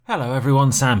Hello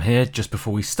everyone, Sam here. Just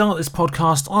before we start this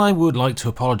podcast, I would like to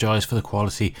apologise for the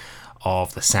quality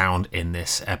of the sound in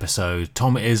this episode.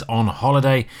 Tom is on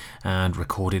holiday and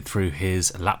recorded through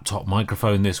his laptop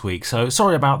microphone this week, so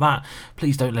sorry about that.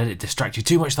 Please don't let it distract you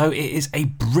too much though, it is a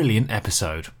brilliant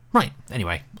episode. Right,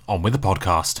 anyway, on with the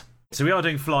podcast. So we are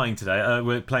doing flying today,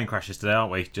 we're plane crashes today,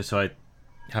 aren't we? Just so I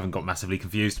haven't got massively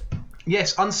confused.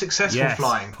 Yes, unsuccessful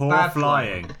flying. Poor Bad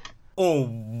flying. Or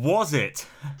was it?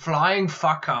 Flying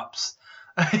fuck-ups.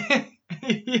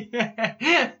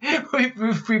 Yeah.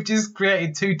 We've just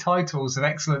created two titles of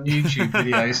excellent YouTube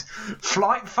videos.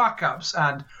 Flight fuck-ups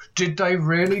and Did They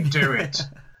Really Do It?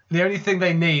 The only thing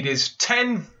they need is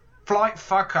 10 flight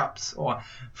fuck-ups or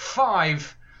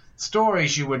 5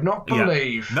 stories you would not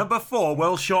believe. Yeah. Number 4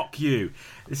 will shock you.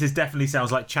 Definitely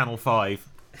sounds like Channel 5.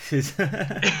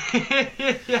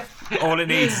 Yeah. All it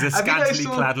needs is a scantily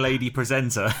clad lady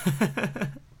presenter.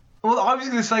 Well, I was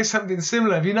going to say something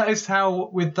similar. Have you noticed how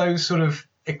with those sort of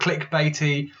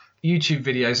clickbaity YouTube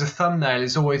videos, the thumbnail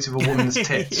is always of a woman's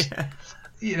tits? Yeah.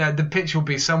 You know, the picture will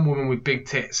be some woman with big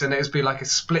tits, and it'll be like a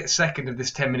split second of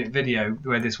this 10-minute video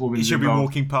where this woman's She'll be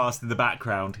walking past in the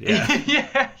background.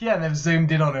 Yeah. yeah, they've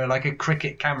zoomed in on her like a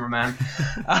cricket cameraman.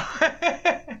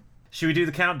 Should we do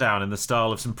the countdown in the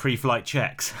style of some pre-flight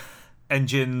checks?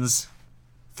 Engines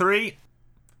 3,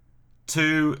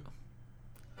 2,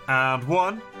 and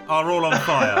 1 are all on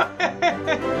fire.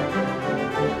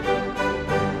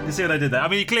 You see what I did there? I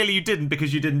mean, clearly you didn't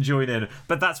because you didn't join in,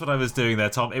 but that's what I was doing there,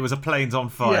 Tom. It was a planes on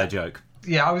fire joke.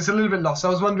 Yeah, I was a little bit lost. I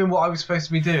was wondering what I was supposed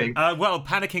to be doing. Well,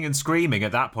 panicking and screaming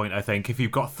at that point, I think. If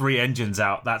you've got 3 engines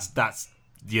out, that's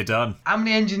you're done. How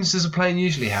many engines does a plane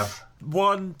usually have?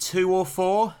 1, 2, or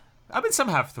 4? I mean, some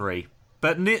have 3.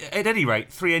 But at any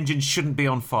rate, 3 engines shouldn't be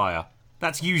on fire.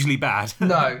 That's usually bad.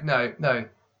 No.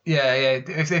 Yeah.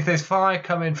 If there's fire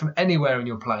coming from anywhere in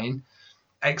your plane,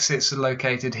 exits are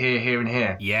located here, and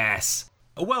here. Yes.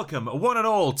 Welcome, one and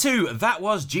all, to That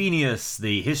Was Genius,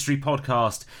 the history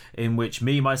podcast in which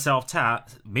me, myself, Tam?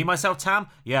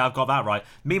 Yeah, I've got that right.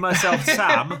 Me, myself,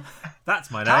 Sam.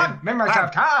 That's my name. Me,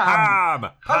 myself,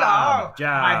 Tam. Hello.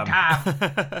 Jam. I'm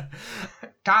Tam.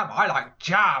 Tam, I like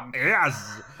jam.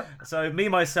 Yes. So me,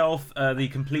 myself, the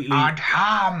completely And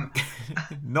ham.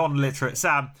 non-literate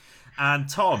Sam, and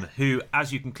Tom, who,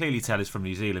 as you can clearly tell, is from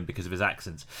New Zealand because of his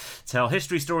accent, tell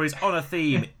history stories on a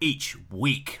theme each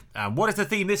week. And what is the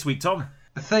theme this week, Tom?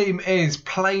 The theme is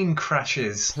plane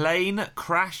crashes. Plane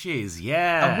crashes,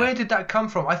 yeah. And where did that come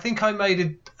from? I think I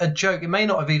made a joke. It may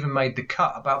not have even made the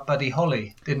cut about Buddy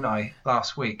Holly, didn't I,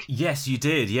 last week? Yes, you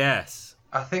did, yes.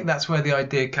 I think that's where the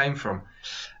idea came from.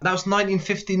 That was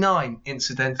 1959,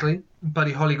 incidentally.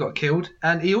 Buddy Holly got killed.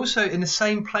 And he also, in the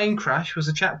same plane crash, was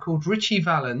a chap called Richie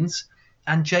Valens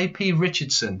and J.P.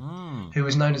 Richardson, who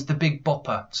was known as the Big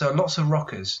Bopper. So lots of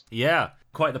rockers. Yeah,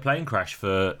 quite the plane crash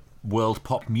for world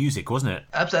pop music, wasn't it?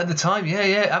 At the time,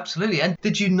 yeah, absolutely. And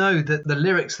did you know that the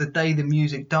lyrics "The Day the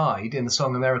Music Died" in the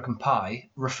song American Pie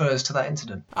refers to that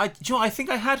incident? I think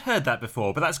I had heard that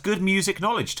before, but that's good music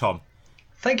knowledge, Tom.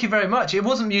 Thank you very much. It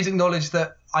wasn't music knowledge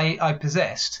that I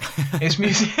possessed. It's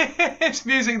music. It's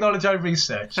music knowledge I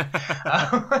researched.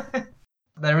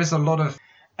 There is a lot of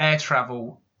air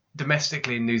travel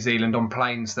domestically in New Zealand on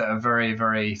planes that are very,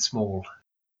 very small.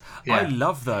 Yeah. I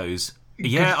love those.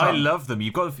 Yeah, I love them.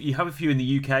 You have a few in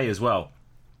the UK as well.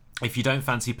 If you don't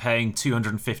fancy paying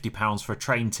 £250 for a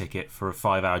train ticket for a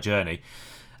 5-hour journey,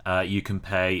 you can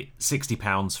pay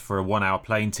 £60 for a 1-hour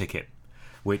plane ticket,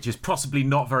 which is possibly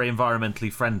not very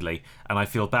environmentally friendly, and I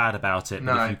feel bad about it.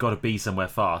 No. But if you've got to be somewhere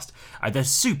fast, they're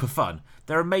super fun.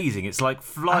 They're amazing. It's like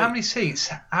flying. How many seats?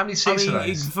 Are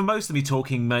those? For most of them, you're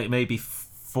talking maybe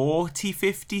 40,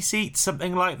 50 seats,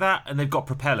 something like that, and they've got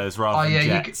propellers rather than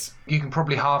jets. You can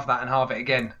probably halve that and halve it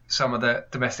again. Some of the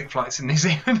domestic flights in New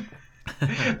Zealand,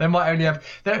 they might only have.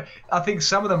 I think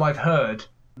some of them I've heard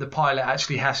the pilot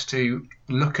actually has to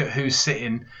look at who's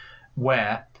sitting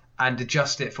where and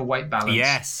adjust it for weight balance.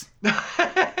 Yes.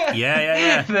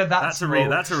 Yeah. That's a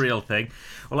real thing.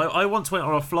 Well, I once went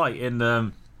on a flight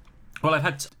in. I've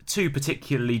had 2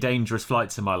 particularly dangerous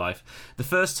flights in my life. The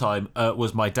first time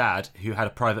was my dad, who had a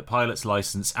private pilot's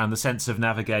license and the sense of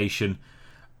navigation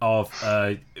of.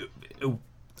 I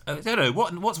don't know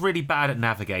what's really bad at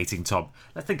navigating, Tom.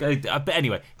 I think. But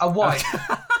anyway. A wife.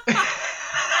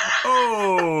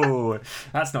 Oh,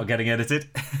 that's not getting edited.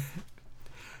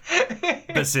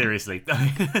 But seriously.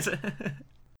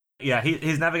 Yeah,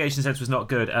 his navigation sense was not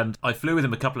good, and I flew with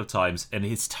him a couple of times in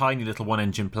his tiny little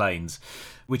 1-engine planes,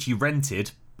 which he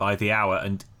rented by the hour,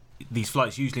 and these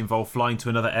flights usually involve flying to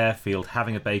another airfield,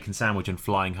 having a bacon sandwich and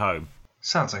flying home.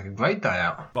 Sounds like a great day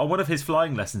out. On one of his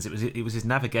flying lessons, it was his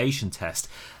navigation test,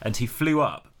 and he flew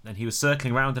up and he was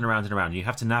circling round and around and around. You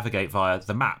have to navigate via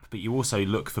the map, but you also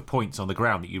look for points on the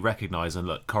ground that you recognise and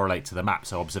correlate to the map,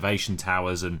 so observation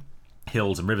towers and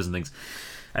hills and rivers and things.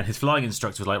 And his flying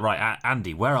instructor was like, right,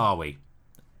 Andy, where are we?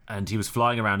 And he was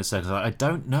flying around in circles. Like, I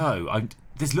don't know.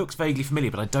 This looks vaguely familiar,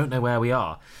 but I don't know where we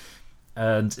are.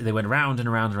 And they went round and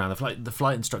around and around. The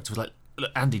flight instructor was like,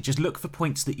 look, Andy, just look for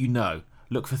points that you know.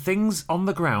 Look for things on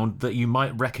the ground that you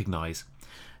might recognise.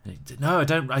 No, I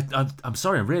don't. I'm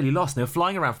sorry, I'm really lost. And they were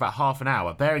flying around for about half an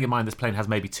hour, bearing in mind this plane has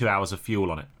maybe 2 hours of fuel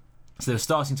on it. So they were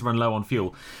starting to run low on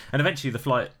fuel. And eventually the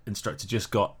flight instructor just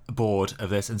got bored of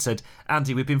this and said,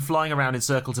 Andy, we've been flying around in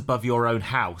circles above your own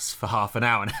house for half an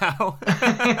hour now.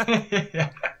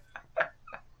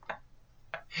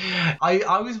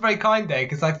 I was very kind there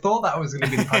because I thought that was going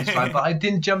to be the punchline, but I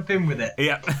didn't jump in with it.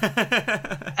 Yeah.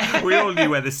 We all knew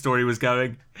where this story was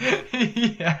going.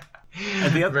 Yeah.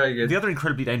 And Very good. The other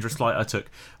incredibly dangerous flight I took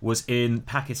was in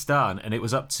Pakistan, and it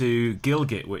was up to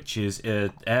Gilgit, which is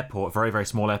an airport, a very, very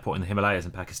small airport in the Himalayas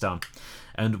in Pakistan.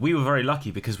 And we were very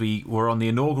lucky because we were on the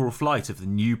inaugural flight of the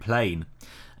new plane.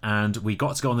 And we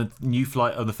got to go on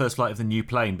the first flight of the new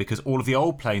plane because all of the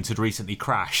old planes had recently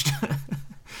crashed.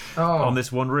 On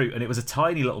this one route, and it was a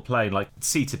tiny little plane, like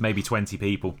seated maybe 20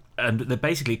 people, and they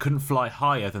basically couldn't fly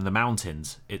higher than the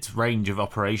mountains. Its range of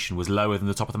operation was lower than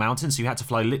the top of the mountains, so you had to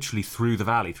fly literally through the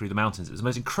valley, through the mountains. It was the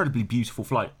most incredibly beautiful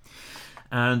flight.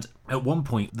 And at one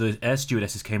point the air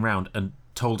stewardesses came round and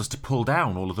told us to pull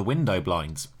down all of the window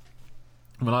blinds.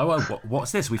 And we're like, well,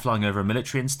 what's this? Are we flying over a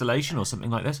military installation or something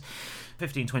like this?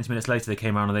 15, 20 minutes later, they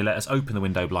came around and they let us open the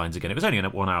window blinds again. It was only a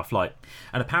 1 hour flight.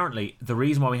 And apparently, the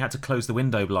reason why we had to close the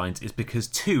window blinds is because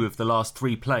 2 of the last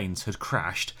 3 planes had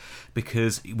crashed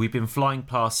because we'd been flying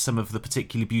past some of the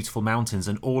particularly beautiful mountains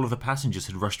and all of the passengers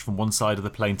had rushed from one side of the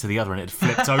plane to the other and it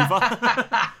had flipped over.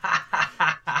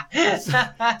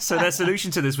 So their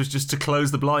solution to this was just to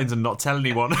close the blinds and not tell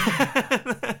anyone.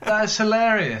 That's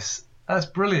hilarious. That's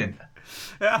brilliant.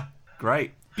 Yeah,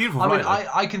 great. Beautiful. I mean,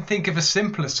 I can think of a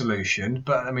simpler solution,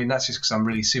 but I mean, that's just because I'm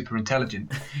really super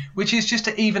intelligent, which is just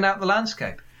to even out the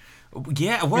landscape.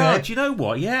 Yeah, well, do you know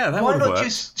what? Yeah, that would work. Why not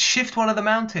just shift one of the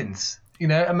mountains,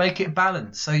 and make it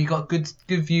balanced so you got good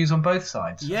views on both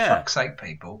sides? Yeah. For fuck's sake,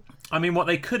 people. I mean, what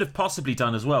they could have possibly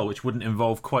done as well, which wouldn't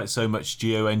involve quite so much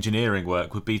geoengineering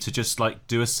work, would be to just,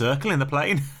 do a circle in the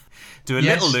plane. Do a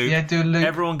little loop. Yeah, do a loop.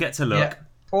 Everyone gets a look. Yeah.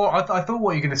 Or I thought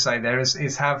what you're going to say there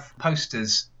is have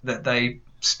posters that they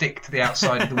stick to the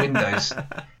outside of the windows.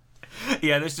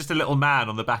 Yeah, there's just a little man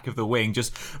on the back of the wing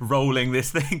just rolling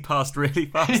this thing past really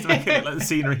fast, making it like the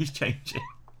scenery's changing.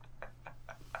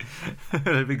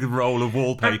 A big roll of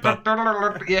wallpaper.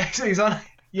 Yeah, so he's on.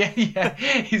 Yeah,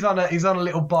 he's on a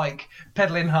little bike,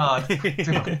 pedaling hard to get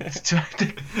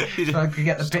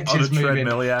the pictures on a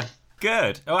treadmill, moving. Yeah.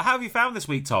 Good. How have you found this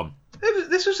week, Tom?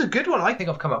 This was a good one. I think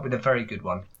I've come up with a very good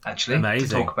one, actually, Amazing.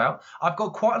 to talk about. I've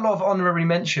got quite a lot of honorary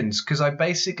mentions because I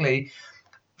basically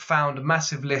found a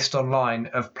massive list online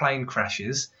of plane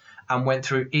crashes and went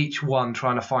through each one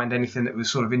trying to find anything that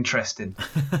was sort of interesting.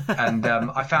 And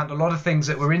I found a lot of things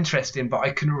that were interesting, but I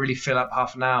couldn't really fill up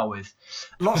half an hour with.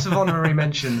 Lots of honorary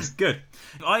mentions. Good.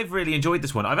 I've really enjoyed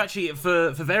this one. I've actually,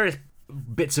 for various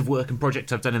bits of work and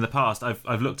projects I've done in the past,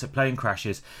 I've looked at plane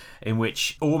crashes in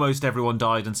which almost everyone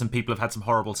died and some people have had some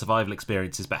horrible survival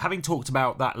experiences. But having talked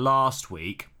about that last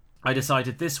week, I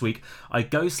decided this week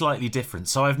I'd go slightly different.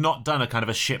 So I've not done a kind of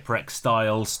a shipwreck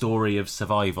style story of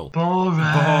survival.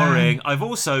 Boring.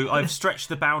 I've stretched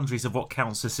the boundaries of what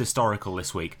counts as historical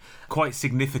this week quite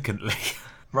significantly.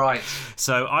 Right.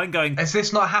 So I'm going... Has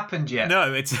this not happened yet?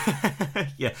 No, it's...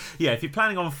 Yeah. If you're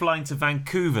planning on flying to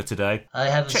Vancouver today, I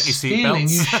have check a your feeling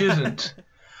seatbelts. you shouldn't.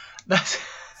 That's...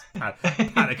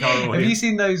 Panic horror. Have you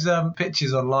seen those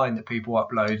pictures online that people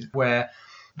upload where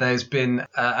there's been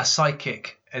a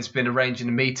psychic has been arranging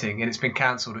a meeting and it's been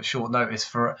cancelled at short notice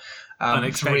for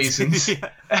reasons?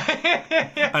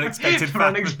 Yeah. Unexpected for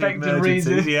unexpected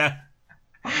reasons. Yeah.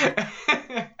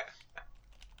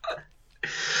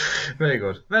 Very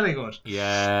good. Very good.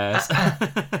 Yes.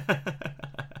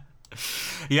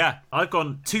 Yeah, I've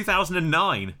gone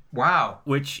 2009. Wow.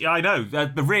 Which, I know,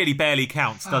 really barely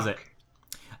counts, does it?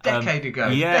 Decade ago.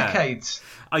 Yeah. Decades.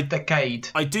 Decade.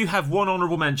 I do have one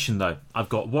honourable mention, though. I've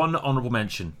got one honourable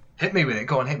mention. Hit me with it.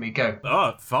 Go on, hit me. Go.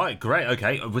 Oh, fine. Great.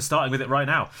 Okay, we're starting with it right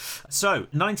now. So,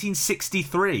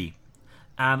 1963,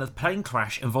 and a plane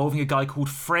crash involving a guy called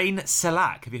Frane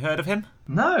Selak. Have you heard of him?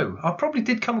 No, I probably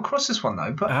did come across this one,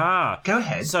 though, but go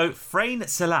ahead. So, Frane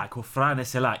Selak, or Frane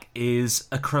Selak, is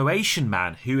a Croatian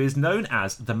man who is known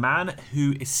as the man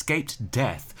who escaped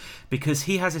death because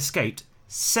he has escaped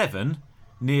 7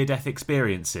 near-death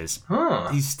experiences. Huh.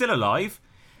 He's still alive.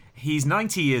 He's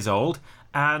 90 years old,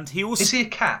 and he also... Is he a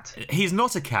cat? He's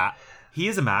not a cat. He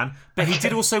is a man, but he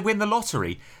did also win the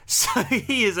lottery. So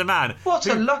he is a man. What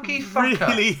a lucky fucker.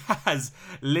 Really has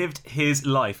lived his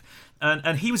life.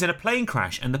 And he was in a plane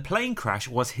crash, and the plane crash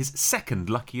was his second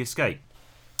lucky escape.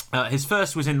 His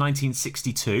first was in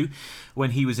 1962,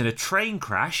 when he was in a train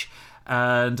crash,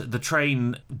 and the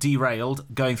train derailed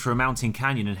going through a mountain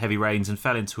canyon in heavy rains and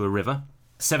fell into a river.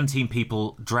 17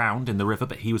 people drowned in the river,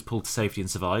 but he was pulled to safety and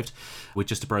survived with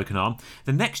just a broken arm.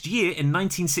 The next year, in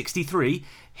 1963,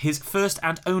 his first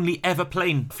and only ever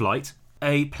plane flight,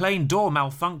 a plane door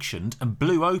malfunctioned and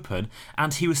blew open,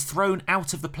 and he was thrown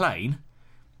out of the plane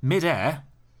mid-air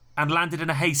and landed in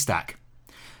a haystack.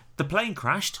 The plane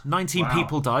crashed, 19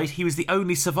 people died. He was the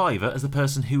only survivor as the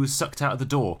person who was sucked out of the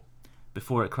door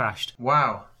before it crashed.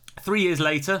 Wow. 3 years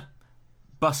later,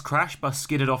 bus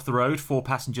skidded off the road. 4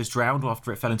 passengers drowned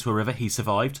after it fell into a river. He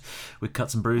survived with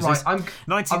cuts and bruises. Right,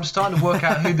 I'm starting to work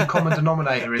out who the common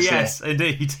denominator is. Yes, here.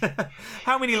 indeed.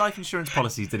 How many life insurance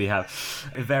policies did he have?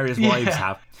 Various wives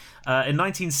have. In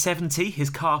 1970, his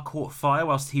car caught fire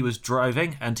whilst he was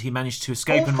driving, and he managed to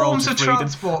escape and roll to freedom. All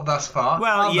forms of transport thus far.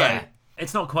 Well, yeah,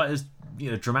 it's not quite as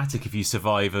dramatic if you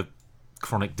survive a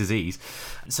chronic disease.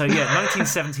 So yeah,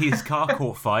 1970, his car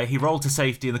caught fire. He rolled to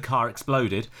safety, and the car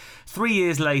exploded. 3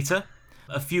 years later,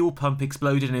 a fuel pump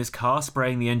exploded in his car,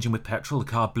 spraying the engine with petrol. The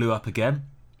car blew up again.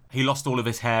 He lost all of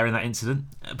his hair in that incident,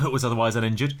 but was otherwise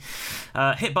uninjured.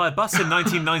 Hit by a bus in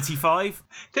 1995.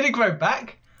 Did it grow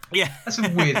back? Yeah. That's a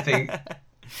weird thing.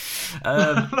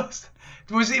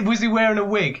 Was he wearing a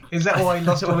wig? Is that why he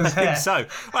lost all his hair? I think so.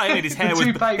 Well, I mean, his hair was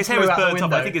burnt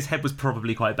off. I think his head was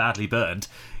probably quite badly burned,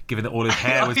 given that all his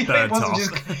hair was burnt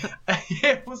off.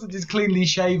 It wasn't just cleanly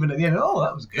shaven at the end. Oh,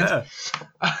 that was good. Yeah.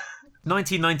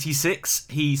 1996,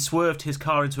 he swerved his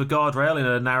car into a guardrail in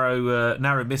a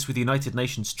narrow miss with the United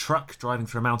Nations truck driving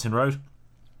through a mountain road.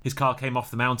 His car came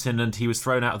off the mountain and he was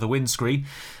thrown out of the windscreen.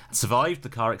 Survived. The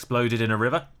car exploded in a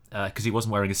river because he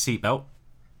wasn't wearing a seatbelt.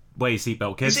 Wear your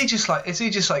seatbelt, kids. Is he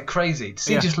just like crazy? Does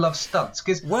he just love stunts?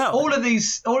 Because all of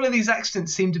these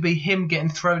accidents seem to be him getting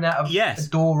thrown out of a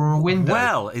door or a window.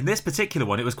 Well, in this particular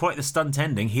one, it was quite the stunt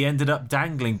ending. He ended up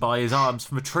dangling by his arms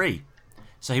from a tree.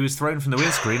 So he was thrown from the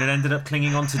windscreen and ended up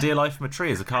clinging on to dear life from a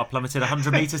tree as the car plummeted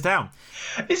 100 metres down.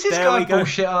 Is this guy a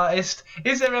bullshit artist?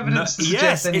 Is there evidence to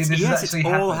suggest any of this actually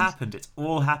happened? It's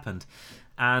all happened.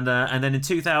 And then in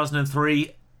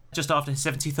 2003, just after his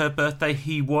 73rd birthday,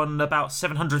 he won about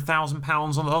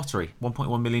 £700,000 on the lottery,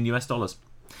 $1.1 million.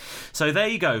 So there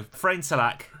you go, Frayne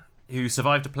Selak, who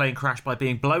survived a plane crash by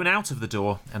being blown out of the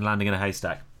door and landing in a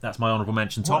haystack. That's my honourable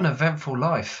mention, Tom. What an eventful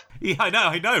life. Yeah,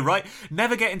 I know, right?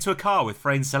 Never get into a car with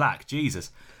Frayne Selak, Jesus.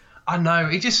 I know,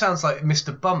 he just sounds like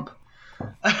Mr. Bump.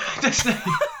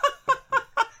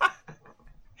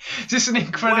 Just an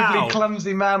incredibly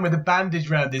clumsy man with a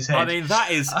bandage round his head. I mean, that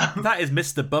is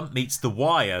Mr. Bump meets The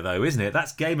Wire, though, isn't it?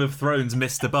 That's Game of Thrones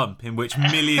Mr. Bump, in which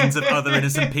millions of other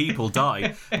innocent people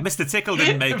died. Mr. Tickle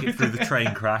didn't make it through the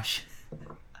train crash.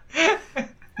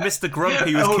 Mr.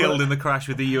 Grumpy was killed in the crash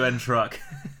with the UN truck.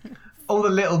 All the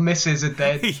little misses are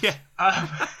dead. Yeah.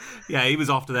 Yeah, he was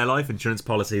after their life insurance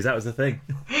policies. That was the thing.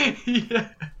 Yeah.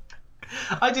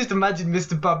 I just imagine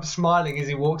Mr. Bump smiling as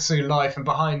he walks through life, and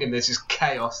behind him there's just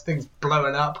chaos, things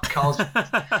blowing up, cars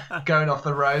going off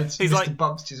the roads. Mr.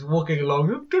 Bump's just walking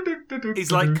along.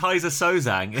 He's like Kaiser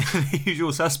Sozang in The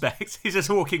Usual Suspects. He's just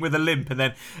walking with a limp, and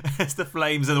then as the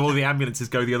flames and all the ambulances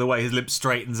go the other way, his limp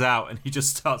straightens out, and he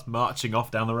just starts marching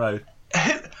off down the road.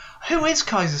 Who is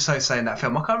Kaiser Sose in that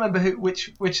film? I can't remember which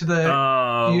of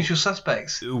the Usual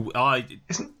Suspects.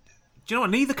 Do you know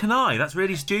what? Neither can I. That's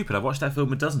really stupid. I've watched that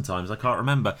film a dozen times. I can't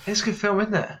remember. It's a good film,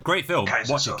 isn't it? Great film.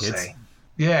 Watch it, kids.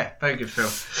 Yeah, very good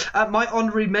film. My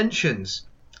honorary mentions.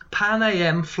 Pan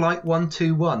Am Flight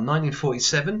 121,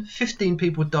 1947. 15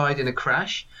 people died in a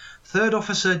crash. Third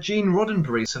Officer Gene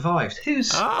Roddenberry survived.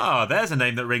 There's a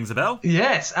name that rings a bell.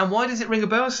 Yes, and why does it ring a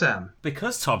bell, Sam?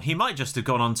 Because, Tom, he might just have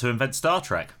gone on to invent Star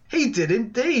Trek. He did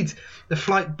indeed. The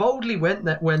flight boldly went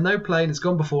where no plane has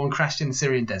gone before and crashed in the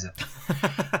Syrian desert.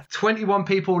 21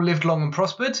 people lived long and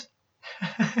prospered.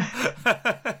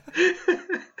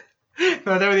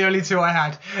 No, they were the only two I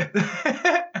had.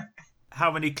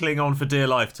 How many cling on for dear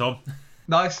life, Tom?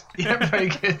 Nice. Yeah, very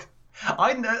good.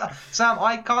 I know, Sam,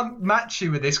 I can't match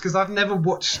you with this because I've never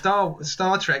watched Star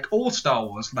Trek or Star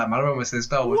Wars for that matter. I almost said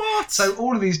Star Wars. What? So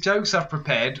all of these jokes I've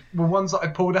prepared were ones that I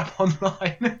pulled up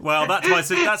online. Well,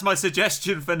 that's my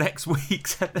suggestion for next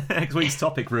week's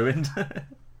topic, Ruined.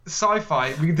 Sci-fi.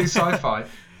 We can do sci-fi.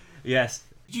 Yes.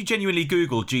 Did you genuinely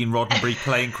Google Gene Roddenberry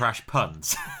plane crash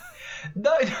puns?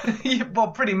 No,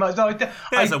 well, pretty much. No,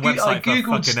 There's a website for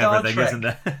fucking Star everything, Trek. isn't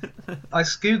there? I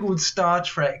googled Star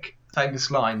Trek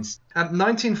famous lines.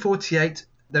 1948,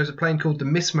 there was a plane called the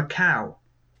Miss Macau.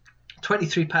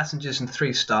 23 passengers and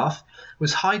 3 staff,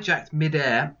 was hijacked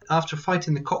mid-air. After a fight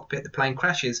in the cockpit, the plane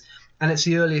crashes, and it's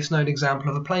the earliest known example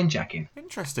of a plane jacking.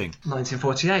 Interesting.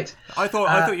 1948. I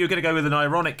thought you were going to go with an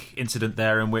ironic incident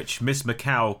there in which Miss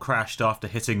Macau crashed after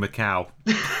hitting Macau.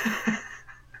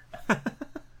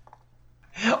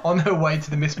 On her way to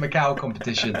the Miss Macau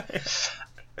competition,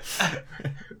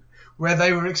 where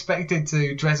they were expected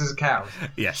to dress as cows.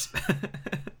 Yes.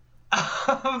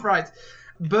 Right.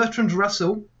 Bertrand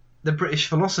Russell, the British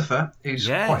philosopher, who's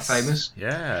quite famous.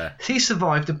 Yeah. He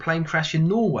survived a plane crash in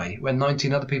Norway when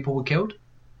 19 other people were killed.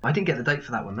 I didn't get the date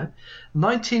for that one, though.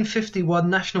 1951,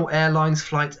 National Airlines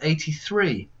Flight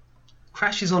 83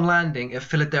 crashes on landing at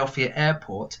Philadelphia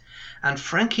Airport, and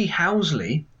Frankie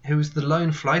Housley, who was the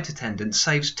lone flight attendant,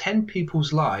 saves 10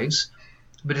 people's lives,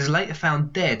 but is later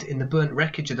found dead in the burnt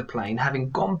wreckage of the plane, having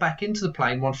gone back into the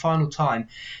plane one final time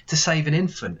to save an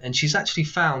infant. And she's actually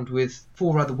found with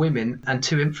 4 other women and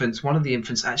 2 infants, one of the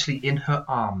infants actually in her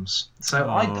arms. So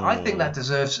I think that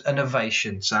deserves an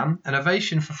ovation, Sam. An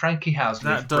ovation for Frankie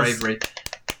Housley for bravery.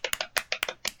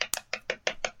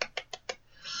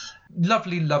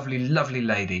 Lovely, lovely, lovely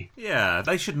lady. Yeah,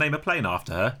 they should name a plane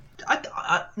after her.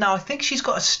 Now, I think she's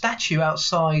got a statue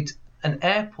outside an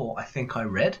airport, I think I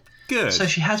read. Good. So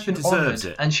she has been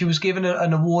honoured, and she was given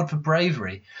an award for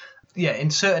bravery. Yeah,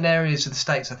 in certain areas of the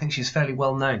States, I think she's fairly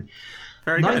well known.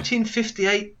 Very good.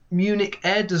 1958 Munich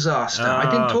air disaster. I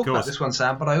didn't talk about this one,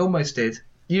 Sam, but I almost did.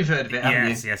 You've heard of it,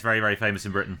 haven't you? Yes, very, very famous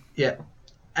in Britain. Yeah.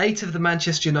 8 of the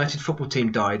Manchester United football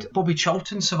team died. Bobby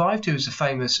Charlton survived, who was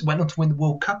went on to win the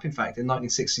World Cup, in fact, in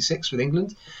 1966 with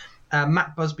England.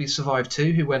 Matt Busby survived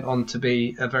too, who went on to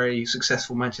be a very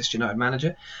successful Manchester United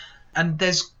manager. And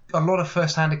there's a lot of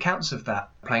first-hand accounts of that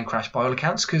plane crash by all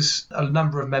accounts, because a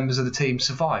number of members of the team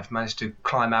survived, managed to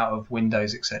climb out of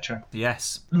windows, etc.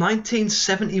 Yes.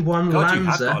 1971 God, Lanza. you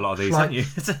have got a lot of these, haven't you?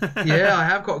 Yeah, I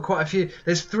have got quite a few.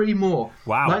 There's 3 more.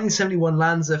 Wow. 1971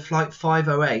 Lanza Flight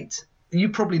 508. You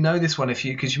probably know this one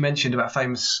because you mentioned about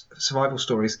famous survival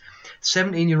stories.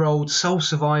 17-year-old sole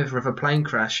survivor of a plane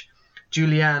crash,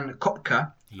 Julianne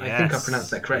Kopka, yes. I think I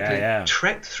pronounced that correctly, yeah.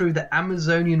 trekked through the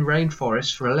Amazonian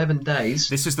rainforest for 11 days.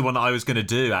 This is the one that I was going to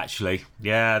do, actually.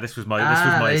 Yeah, this was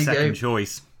my second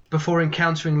choice. Before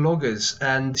encountering loggers,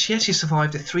 and she actually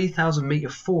survived a 3,000-metre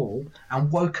fall and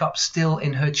woke up still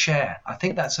in her chair. I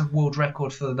think that's a world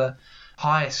record for the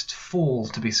highest fall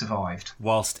to be survived.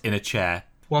 Whilst in a chair.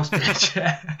 Whilst in a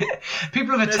chair.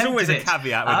 People have attempted it. There's always a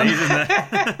caveat with these, isn't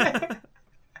there?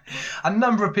 A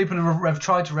number of people have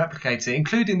tried to replicate it,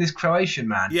 including this Croatian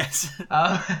man. Yes.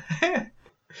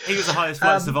 He was the highest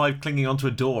flight survived clinging onto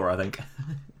a door, I think.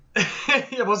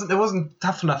 It wasn't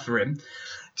tough enough for him,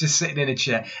 just sitting in a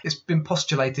chair. It's been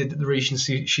postulated that the reason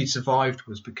she survived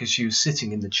was because she was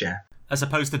sitting in the chair. As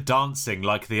opposed to dancing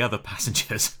like the other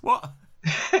passengers. What?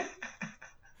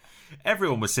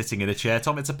 Everyone was sitting in a chair,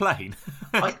 Tom. It's a plane.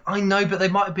 I know, but they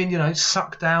might have been,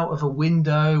 sucked out of a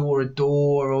window or a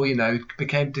door, or,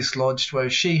 became dislodged,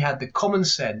 whereas she had the common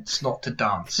sense not to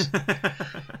dance.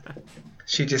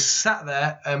 She just sat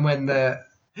there, and when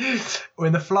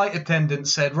the flight attendant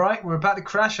said, "Right, we're about to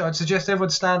crash, I'd suggest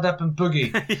everyone stand up and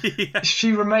boogie," yeah.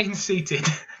 She remained seated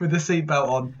with the seatbelt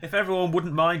on. If everyone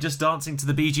wouldn't mind just dancing to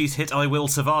the Bee Gees hit "I Will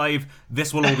Survive,"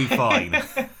 this will all be fine.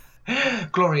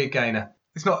 Gloria Gaynor.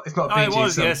 It's not Bee Gees. I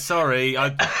was, yes, sorry.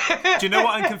 Do you know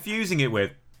what I'm confusing it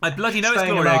with? I bloody know Staying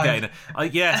it's Gloria Alive. Gaynor.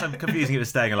 Yes, I'm confusing it with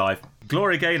Staying Alive.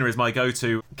 Gloria Gaynor is my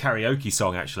go-to karaoke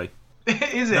song, actually.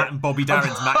 Is it? That and Bobby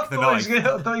Darin's Mac the Knife. I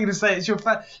thought you were going to say it's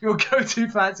your go-to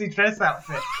fancy dress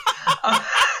outfit.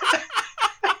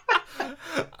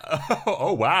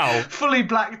 Oh, wow. Fully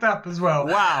blacked up as well.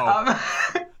 Wow.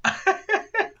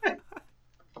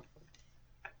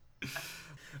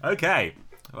 Okay.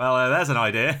 Well, there's an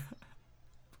idea.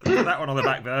 Put that one on the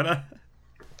back burner.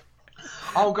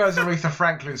 I'll go as Aretha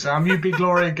Franklin, Sam. You be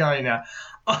Gloria Gaynor.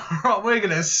 All right, we're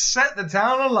going to set the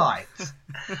town alight.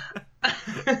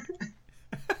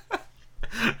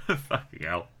 Fucking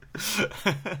hell.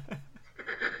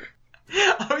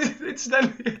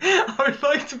 Incidentally, I would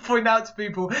like to point out to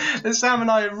people that Sam and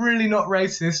I are really not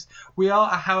racist. We are,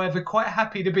 however, quite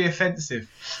happy to be offensive.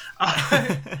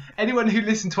 Anyone who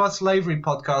listened to our slavery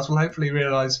podcast will hopefully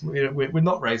realise we're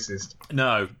not racist.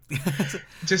 No.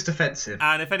 Just offensive.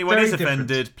 And if anyone Very is offended,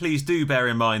 different. please do bear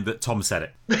in mind that Tom said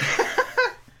it.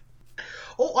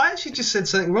 Oh, I actually just said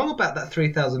something wrong about that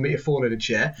 3,000 metre fall in a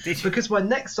chair. Because my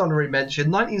next honorary mention,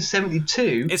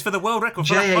 1972... It's for the world record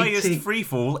for the highest free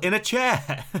fall in a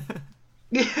chair.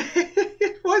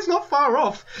 Well, it's not far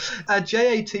off.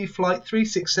 JAT Flight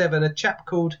 367, a chap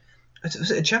called...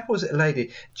 Was it a chap or was it a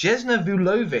lady? Jesna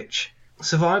Vulovic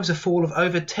survives a fall of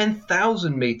over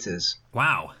 10,000 metres.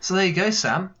 Wow. So there you go,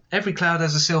 Sam. Every cloud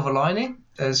has a silver lining,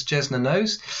 as Jesna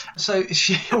knows. So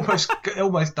she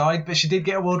almost died, but she did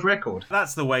get a world record.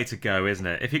 That's the way to go, isn't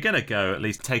it? If you're going to go, at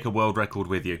least take a world record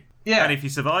with you. Yeah. And if you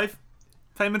survive,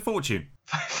 fame and fortune.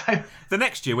 The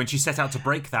next year, when she set out to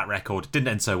break that record, didn't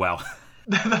end so well.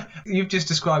 You've just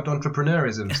described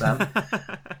entrepreneurism, Sam.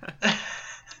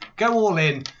 Go all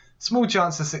in. Small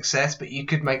chance of success, but you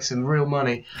could make some real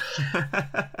money.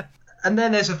 And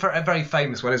then there's a very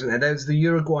famous one, isn't there? There's the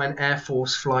Uruguayan Air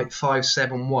Force Flight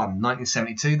 571,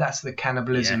 1972. That's the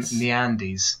cannibalism in the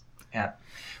Andes. Yeah.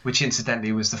 Which,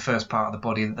 incidentally, was the first part of the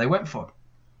body that they went for.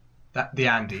 The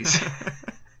Andes.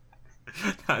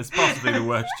 That is possibly the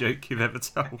worst joke you've ever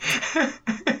told.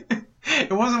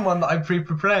 It wasn't one that I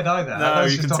pre-prepared either. No, that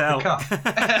was you just can off tell. The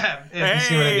cuff. If you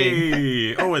see what I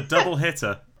mean. Oh, a double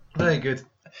hitter. Very good.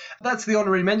 That's the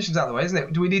honorary mentions out of the way, isn't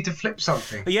it? Do we need to flip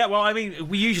something? Yeah, well, I mean,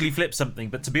 we usually flip something,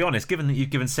 but to be honest, given that you've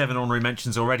given 7 honorary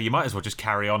mentions already, you might as well just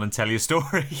carry on and tell your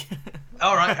story.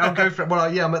 All right, I'll go for it.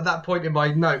 Well, yeah, I'm at that point in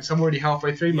my notes. I'm already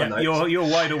halfway through my notes. You're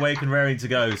wide awake and raring to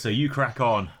go, so you crack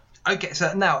on. Okay,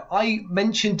 so now, I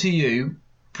mentioned to you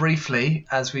briefly,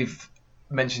 as we've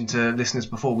mentioned to listeners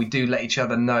before, we do let each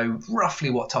other know roughly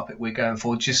what topic we're going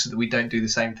for, just so that we don't do the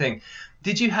same thing.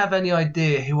 Did you have any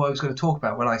idea who I was going to talk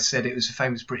about when I said it was a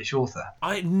famous British author?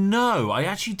 No, I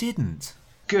actually didn't.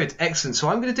 Good, excellent. So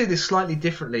I'm going to do this slightly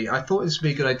differently. I thought this would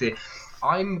be a good idea.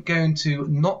 I'm going to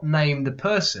not name the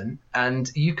person,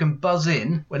 and you can buzz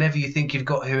in whenever you think you've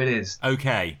got who it is.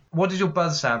 Okay. What does your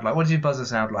buzz sound like? What does your buzzer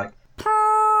sound like?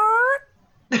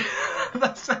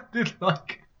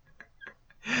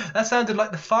 That sounded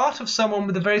like the fart of someone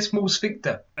with a very small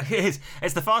sphincter. It is.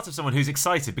 It's the fart of someone who's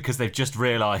excited because they've just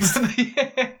realised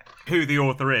who the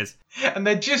author is. And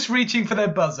they're just reaching for their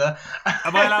buzzer.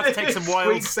 Am I allowed to take some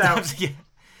wild stabs? Yeah.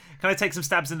 Can I take some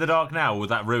stabs in the dark now, or would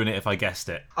that ruin it if I guessed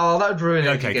it? Oh, that would ruin it.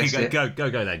 Okay, if you go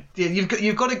then. Yeah,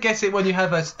 you've got to guess it when you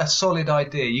have a solid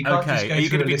idea. You can't just go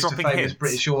through a list of famous hints?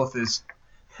 British authors.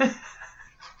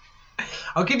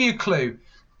 I'll give you a clue.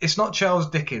 It's not Charles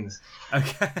Dickens.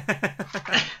 Okay.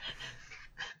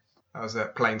 That was a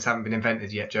planes haven't been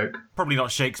invented yet joke. Probably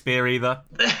not Shakespeare either.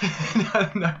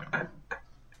 No.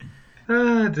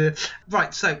 Oh dear.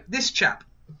 Right, so this chap,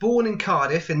 born in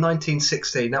Cardiff in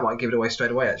 1916, that might give it away straight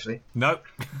away actually. Nope.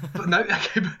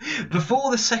 Okay.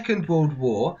 Before the Second World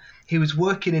War, he was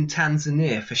working in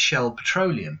Tanzania for Shell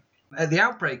Petroleum. At the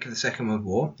outbreak of the Second World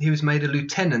War, he was made a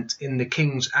lieutenant in the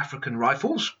King's African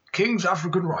Rifles.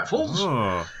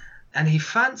 Oh. And he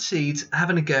fancied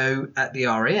having a go at the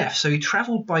RAF, so he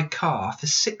travelled by car for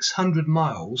 600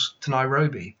 miles to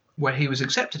Nairobi, where he was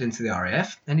accepted into the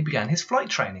RAF, and he began his flight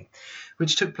training,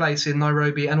 which took place in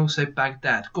Nairobi and also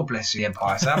Baghdad. God bless the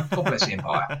Empire, Sam. God bless the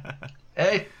Empire.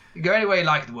 Hey, you go anywhere you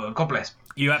like in the world. God bless.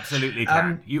 You absolutely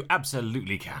can. You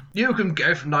absolutely can. You can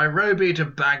go from Nairobi to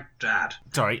Baghdad.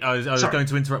 Sorry, I was going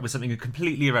to interrupt with something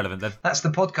completely irrelevant then. That's the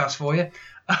podcast for you.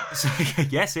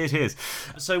 Yes, it is.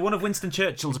 So one of Winston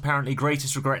Churchill's apparently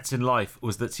greatest regrets in life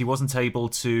was that he wasn't able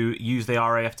to use the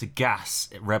RAF to gas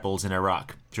rebels in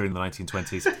Iraq during the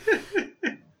 1920s.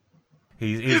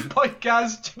 By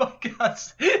gas.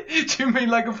 Do you mean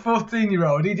like a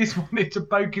 14-year-old? He just wanted to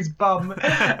poke his bum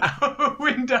out a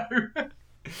window.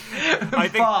 I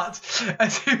think,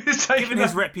 as he was given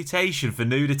his reputation for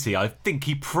nudity, I think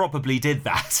he probably did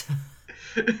that.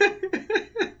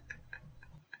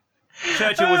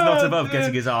 Churchill was not above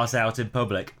getting his arse out in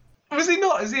public. Was he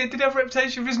not? Did he have a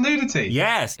reputation for his nudity?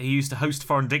 Yes, he used to host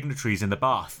foreign dignitaries in the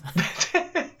bath.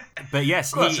 But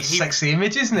yes, that's a sexy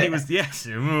image, isn't it? He was, yes.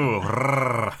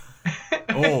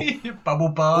 Bubble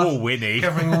bath. Oh, Winnie.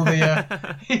 Covering all the...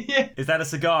 Yeah. Is that a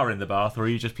cigar in the bath, or are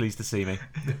you just pleased to see me?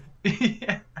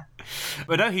 Yeah.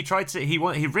 But no, he tried to... He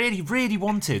really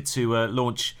wanted to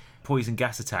launch poison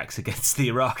gas attacks against the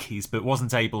Iraqis, but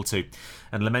wasn't able to,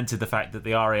 and lamented the fact that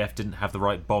the RAF didn't have the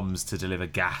right bombs to deliver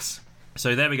gas.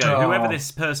 So there we go. Oh. Whoever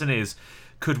this person is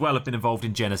could well have been involved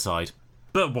in genocide,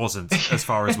 but wasn't, as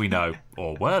far as we know.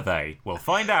 Or were they? We'll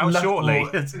find out shortly.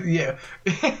 Yeah.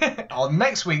 On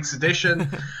next week's edition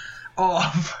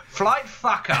of Flight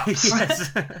Fuck-Ups.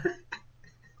 Yes.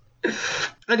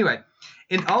 Anyway,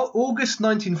 in August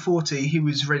 1940, he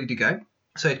was ready to go.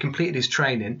 So he'd completed his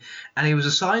training, and he was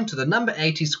assigned to the number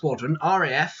 80 Squadron,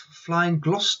 RAF, flying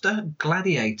Gloucester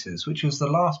Gladiators, which was the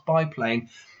last biplane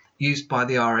used by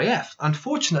the RAF.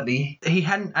 Unfortunately, he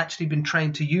hadn't actually been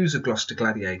trained to use a Gloucester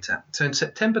Gladiator. So in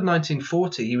September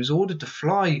 1940, he was ordered to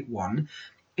fly one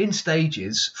in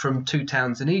stages from 2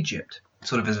 towns in Egypt,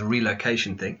 sort of as a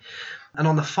relocation thing. And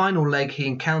on the final leg, he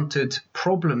encountered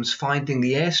problems finding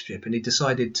the airstrip, and he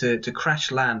decided to crash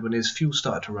land when his fuel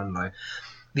started to run low.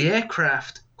 The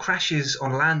aircraft crashes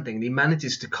on landing, and he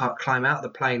manages to climb out of the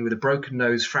plane with a broken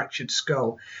nose, fractured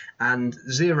skull, and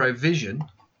zero vision,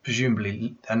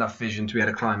 presumably enough vision to be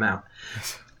able to climb out,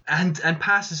 and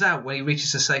passes out when he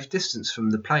reaches a safe distance from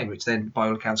the plane, which then, by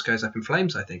all accounts, goes up in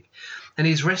flames, I think. And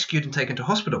he's rescued and taken to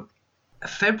hospital.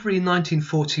 February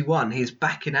 1941, he is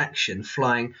back in action,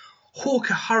 flying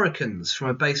Hawker Hurricanes from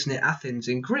a base near Athens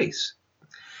in Greece.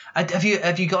 Have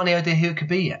you got any idea who it could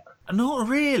be yet? Not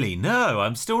really, no.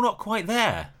 I'm still not quite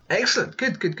there. Excellent.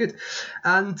 Good.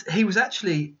 And he was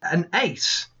actually an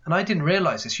ace. And I didn't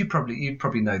realise this. You'd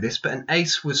probably know this, but an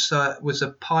ace was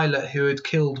a pilot who had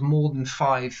killed more than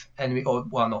 5 enemy, or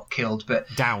well, not killed, but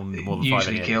downed more than 5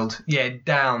 usually killed. Yeah,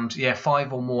 downed. Yeah,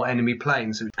 5 or more enemy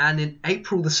planes. And in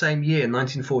April the same year,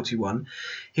 1941,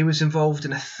 he was involved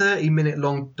in a 30-minute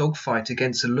long dogfight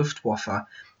against the Luftwaffe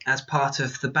as part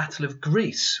of the Battle of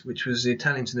Greece, which was the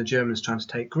Italians and the Germans trying to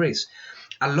take Greece,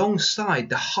 alongside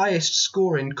the highest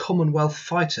scoring Commonwealth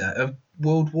fighter of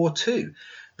World War II,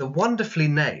 the wonderfully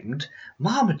named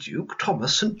Marmaduke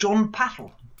Thomas St John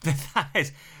Pattle.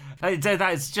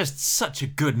 that is just such a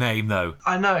good name, though.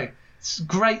 I know. It's a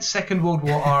great Second World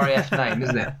War RAF name,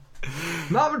 isn't it?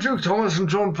 Marmaduke Thomas St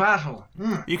John Pattle.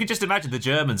 You can just imagine the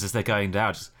Germans as they're going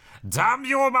down. Just, damn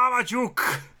you,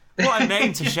 Marmaduke! What a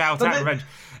name to shout out in French.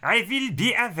 I will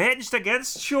be avenged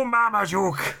against you,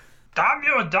 Marmaduke. Damn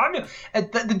you.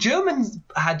 The Germans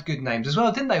had good names as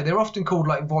well, didn't they? They were often called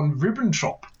like von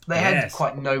Ribbentrop. They had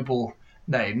quite noble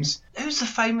names. Who's the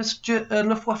famous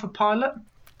Luftwaffe pilot?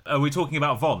 Are we talking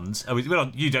about Vons?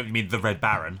 You don't mean the Red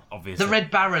Baron, obviously. The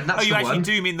Red Baron, that's the one. Oh, you actually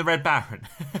do mean the Red Baron.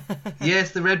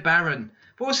 Yes, the Red Baron.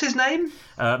 What was his name?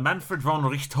 Manfred von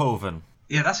Richthofen.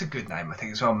 Yeah, that's a good name, I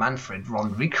think, as well. Manfred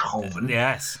von Richthofen.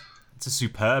 Yes, it's a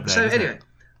superb name. So anyway,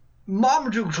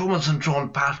 Marmaduke Thomas and John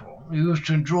Pattle used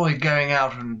to enjoy going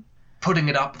out and putting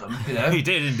it up them, you know. He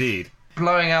did indeed.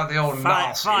 Blowing out the old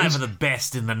Nazis. 5 of the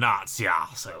best in the Nazi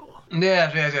arsehole.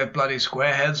 Yeah, bloody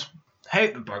squareheads.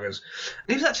 Hate the buggers.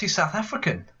 He was actually South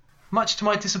African, much to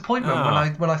my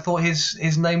disappointment when I thought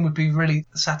his name would be really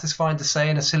satisfying to say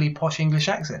in a silly posh English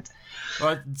accent.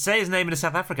 Well, say his name in a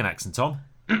South African accent, Tom.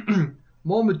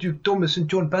 Marmaduke Thomas and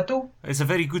John Pattle. It's a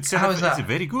very good South African.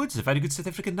 It's a very good South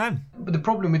African name. But the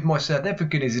problem with my South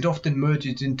African is it often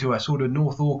merges into a sort of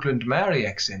North Auckland Maori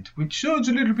accent, which sounds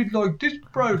a little bit like this,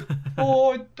 bro.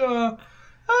 Hey,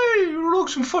 you like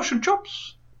some fish and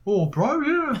chops? Oh, bro,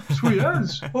 yeah, sweet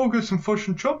as. I'll get some fish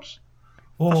and chops.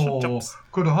 Oh,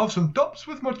 could I have some dops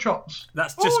with my chops?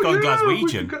 That's just gone Glaswegian.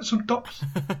 We can get some dops.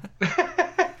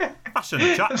 Fish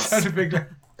and chops. That's a big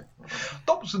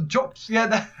dops and chops,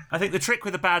 yeah. I think the trick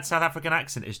with a bad South African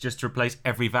accent is just to replace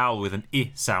every vowel with an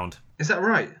I sound. Is that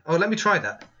right? Oh, let me try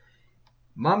that.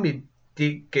 Mummy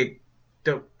dick.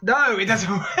 No, it doesn't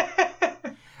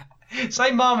work.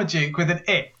 Say Marmaduke with an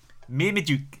I.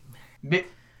 Marmaduke.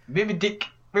 Marmaduke.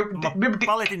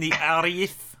 Bullet in the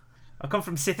RAF. I come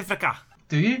from South Africa.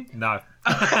 Do you? No.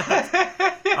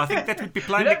 I think that would be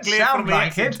plainly clear from the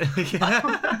accent.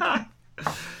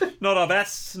 Not our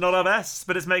best,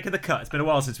 but it's making the cut. It's been a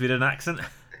while since we did an accent.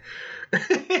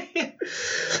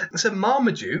 So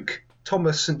Marmaduke,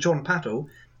 Thomas St John Pattle,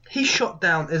 he shot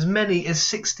down as many as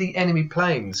 60 enemy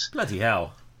planes. Bloody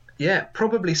hell. Yeah,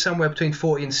 probably somewhere between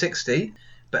 40 and 60,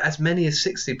 but as many as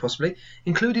 60 possibly,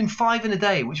 including 5 in a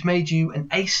day, which made you an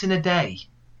ace in a day.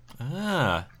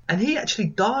 Ah. And he actually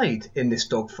died in this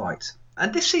dogfight.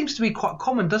 And this seems to be quite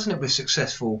common, doesn't it, with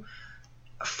successful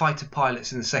fighter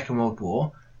pilots in the Second World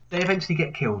War? They eventually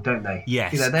get killed, don't they?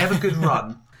 Yes. You know, they have a good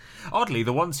run. Oddly,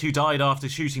 the ones who died after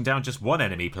shooting down just one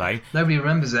enemy plane, nobody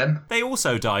remembers them. They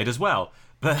also died as well.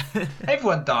 But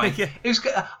everyone died. Yeah. It was.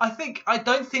 I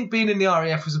don't think being in the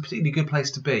RAF was a particularly good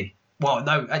place to be. Well,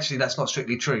 no, actually, that's not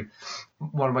strictly true.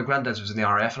 One of my granddads was in the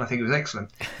RAF, and I think it was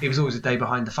excellent. He was always a day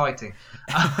behind the fighting.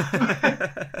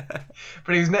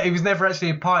 But he was never actually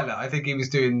a pilot. I think he was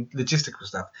doing logistical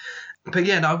stuff. But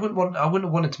yeah, no, I wouldn't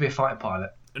have wanted to be a fighter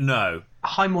pilot. No. A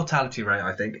high mortality rate,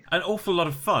 I think. An awful lot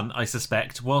of fun, I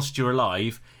suspect, whilst you're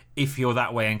alive, if you're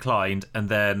that way inclined, and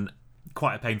then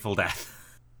quite a painful death.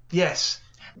 Yes.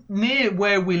 Near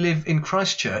where we live in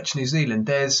Christchurch, New Zealand,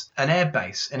 there's an air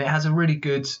base, and it has a really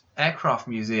good aircraft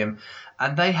museum,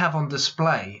 and they have on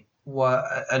display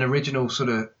an original sort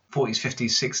of 40s,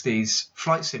 50s, 60s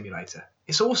flight simulator.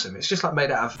 It's awesome. It's just like made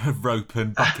out of rope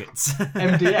and buckets.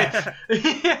 MDF.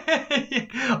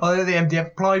 Or the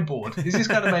MDF plyboard. It's just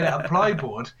kind of made out of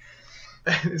plyboard.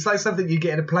 It's like something you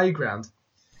get in a playground.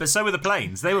 But so were the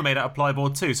planes. They were made out of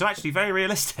plyboard too, so actually very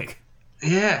realistic.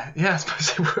 Yeah, I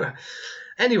suppose they were.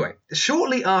 Anyway,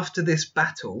 shortly after this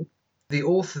battle, the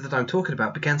author that I'm talking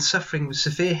about began suffering with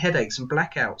severe headaches and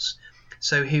blackouts.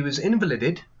 So he was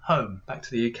invalided home, back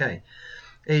to the UK.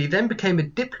 He then became a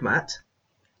diplomat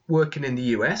working in the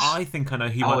US. I think I know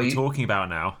who you might be talking about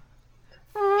now.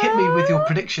 Hit me with your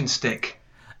prediction stick.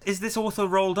 Is this author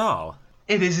Roald Dahl?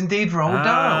 It is indeed Roald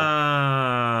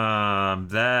Dahl.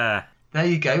 There. There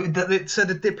you go. So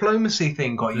the diplomacy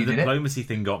thing got you, The did it? diplomacy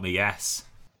thing got me, yes.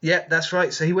 Yeah, that's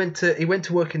right. So he went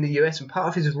to work in the US, and part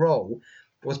of his role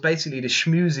was basically to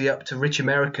schmoozy up to rich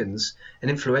Americans and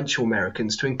influential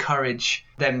Americans to encourage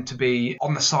them to be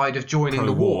on the side of joining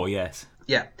the war. Yes.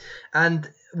 Yeah. And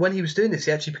when he was doing this,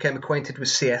 he actually became acquainted with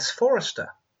C.S. Forester,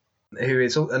 who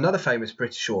is another famous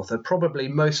British author, probably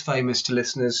most famous to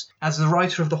listeners as the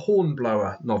writer of the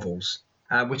Hornblower novels,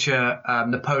 which are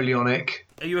Napoleonic.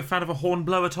 Are you a fan of a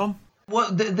hornblower, Tom?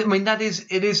 Well, I mean,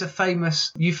 it is a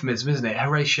famous euphemism, isn't it?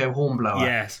 Horatio Hornblower.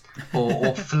 Yes.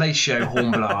 Or Fellatio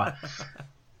Hornblower.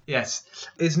 Yes.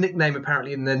 His nickname,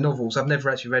 apparently, in the novels, I've never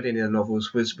actually read any of the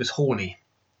novels, was Horny.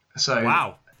 So,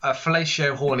 wow.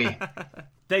 Fellatio Horny.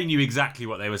 They knew exactly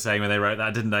what they were saying when they wrote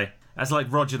that, didn't they? That's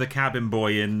like Roger the Cabin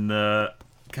Boy in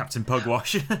Captain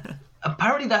Pugwash.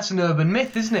 Apparently that's an urban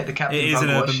myth, isn't it, the Captain Pugwash? It is an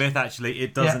urban myth, actually.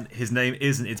 It doesn't. Yeah. His name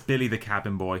isn't. It's Billy the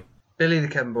Cabin Boy. Billy the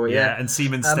Cabin Boy, yeah. And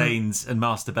Seaman Staines and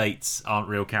Master Bates aren't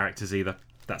real characters either.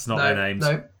 That's not their names.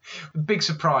 No. Big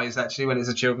surprise, actually, when it's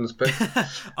a children's book.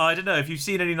 I don't know. If you've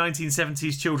seen any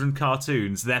 1970s children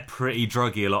cartoons, they're pretty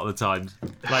druggy a lot of the time.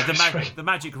 Like the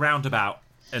Magic Roundabout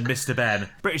and Mr. Ben.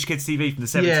 British Kids TV from the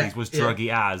 70s was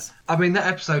druggy as. I mean, that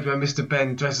episode where Mr.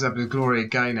 Ben dresses up as Gloria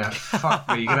Gaynor, fuck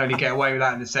me, you can only get away with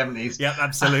that in the 70s. Yep,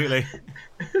 absolutely.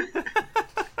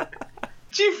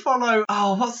 Do you follow,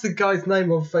 what's the guy's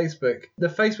name on Facebook? The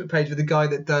Facebook page with the guy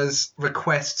that does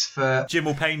requests for Jim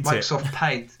will paint Microsoft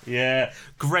Paint. Yeah,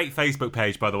 great Facebook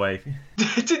page, by the way.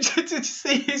 Did you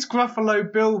see his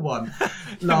Gruffalo Bill one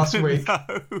last week?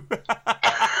 No.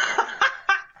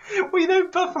 Well, you know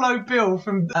Buffalo Bill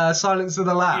from Silence of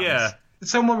the Lambs? Yeah.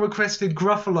 Someone requested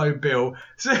Gruffalo Bill.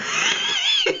 So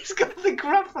he's got the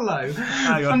Gruffalo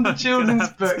from the children's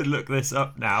book. To look this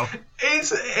up now.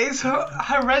 It's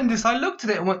horrendous. I looked at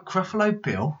it and went, Gruffalo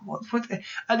Bill? What?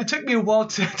 And it took me a while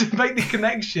to make the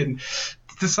connection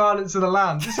to Silence of the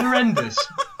Lambs. It's horrendous.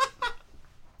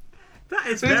 That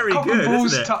is very good, isn't it?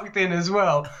 Balls tucked in as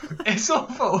well. It's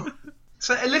awful.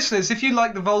 So, listeners, if you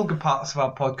like the vulgar parts of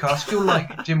our podcast, you'll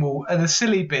like Jim will, and the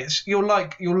silly bits, you'll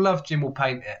love Jim will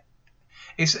paint it.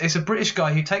 It's a British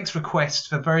guy who takes requests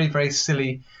for very, very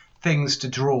silly things to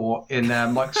draw in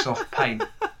Microsoft Paint.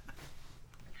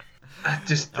 I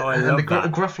love the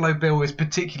that. Gruffalo Bill is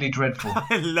particularly dreadful.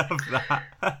 I love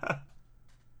that.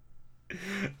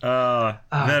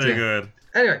 Very good.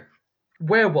 Anyway,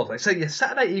 where was I? So,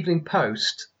 Saturday Evening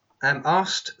Post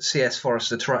asked C.S.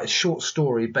 Forester to write a short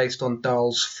story based on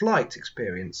Dahl's flight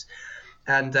experience.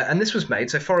 And this was made.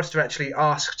 So Forester actually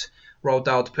asked Roald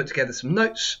Dahl to put together some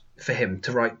notes for him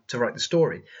to write the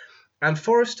story. And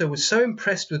Forester was so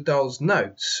impressed with Dahl's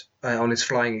notes on his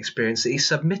flying experience that he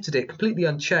submitted it completely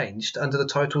unchanged under the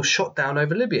title Shot Down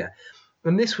Over Libya.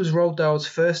 And this was Roald Dahl's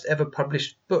first ever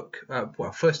published work in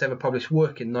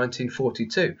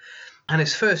 1942. And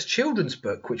his first children's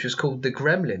book, which was called The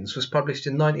Gremlins, was published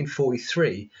in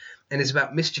 1943 and is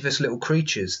about mischievous little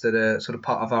creatures that are sort of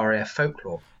part of RAF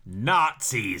folklore.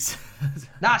 Nazis.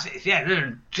 Nazis,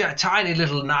 yeah, tiny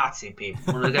little Nazi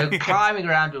people who go climbing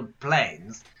around your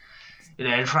planes,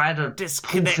 trying to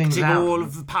disconnecting all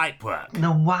of the pipework.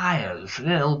 The wires,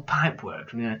 all pipework,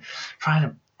 trying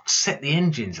to set the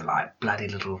engines alight, bloody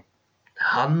little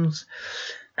Huns.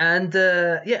 And,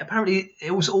 apparently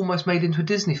it was almost made into a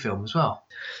Disney film as well.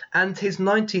 And his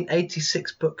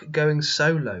 1986 book, Going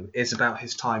Solo, is about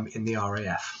his time in the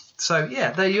RAF. So,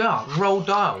 there you are. Roald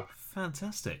Dahl.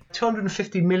 Fantastic.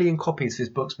 250 million copies of his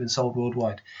book's been sold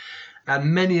worldwide.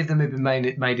 And many of them have been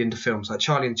made into films. Like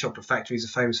Charlie and the Chocolate Factory is a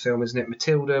famous film, isn't it?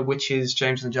 Matilda, Witches,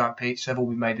 James and the Giant Peach, they've all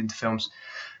been made into films.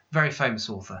 Very famous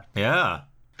author. Yeah.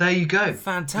 There you go.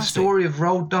 Fantastic. The story of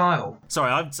Roald Dahl.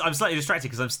 Sorry, I'm slightly distracted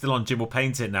because I'm still on Jim will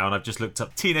paint it now, and I've just looked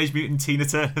up Teenage Mutant Tina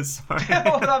Turner. Sorry.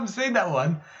 I haven't seen that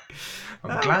one.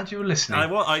 I'm glad you were listening. I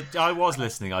was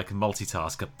listening. I can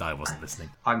multitask. I wasn't listening.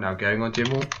 I'm now going on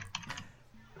Jim will.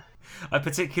 I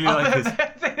particularly like his...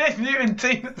 Teenage Mutant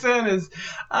Tina Turner's.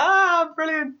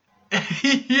 Brilliant.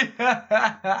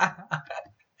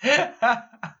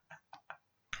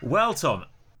 Well, Tom,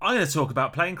 I'm going to talk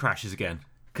about plane crashes again,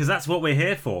 because that's what we're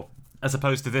here for, as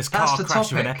opposed to this That's car the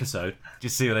crash of an topic. episode. Do you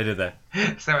see what I did there?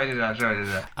 So I did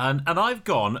that. And I've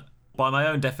gone, by my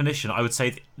own definition, I would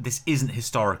say this isn't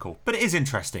historical, but it is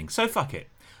interesting, so fuck it.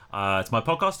 It's my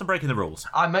podcast, I'm breaking the rules.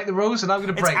 I make the rules and I'm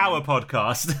going to break It's our them.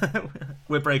 podcast.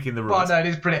 We're breaking the Well, rules. no, it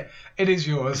is brilliant. It is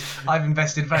yours. I've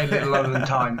invested very little other than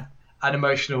time and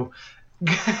emotional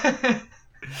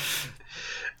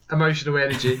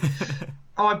energy.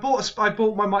 Oh, I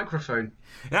bought my microphone.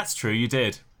 That's true, you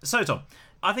did. So, Tom,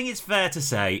 I think it's fair to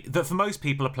say that for most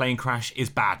people, a plane crash is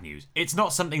bad news. It's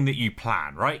not something that you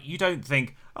plan, right? You don't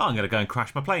think, oh, I'm going to go and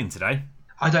crash my plane today.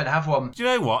 I don't have one. Do you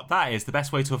know what? That is the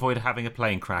best way to avoid having a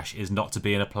plane crash is not to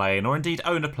be in a plane or indeed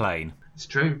own a plane. It's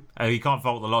true. You can't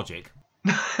fault the logic.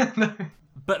 No.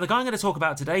 But the guy I'm going to talk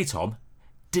about today, Tom,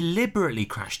 deliberately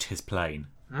crashed his plane.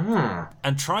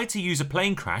 And tried to use a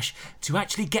plane crash to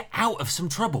actually get out of some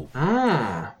trouble.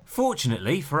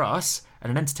 Fortunately for us,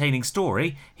 and an entertaining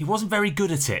story, he wasn't very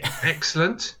good at it.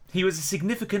 Excellent. He was a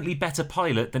significantly better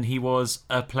pilot than he was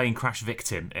a plane crash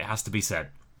victim, it has to be said.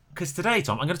 Because today,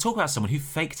 Tom, I'm going to talk about someone who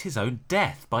faked his own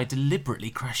death by deliberately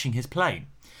crashing his plane.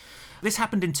 This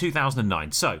happened in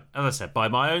 2009, so, as I said, by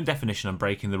my own definition, I'm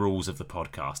breaking the rules of the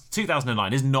podcast.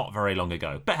 2009 is not very long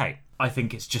ago, but hey, I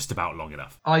think it's just about long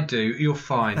enough. I do. You're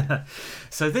fine.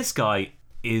 So this guy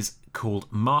is called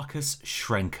Marcus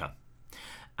Schrenker,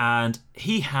 and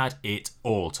he had it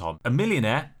all, Tom. A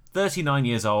millionaire, 39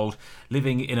 years old,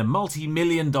 living in a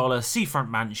multi-million-dollar seafront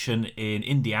mansion in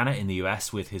Indiana in the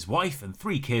US with his wife and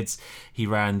 3 kids. He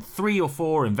ran 3 or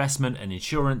 4 investment and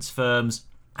insurance firms,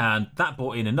 and that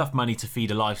brought in enough money to feed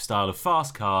a lifestyle of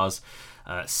fast cars,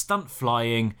 stunt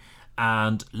flying,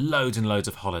 and loads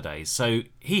of holidays. So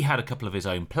he had a couple of his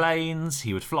own planes,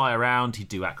 he would fly around, he'd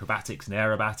do acrobatics and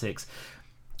aerobatics,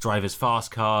 drive his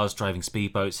fast cars, driving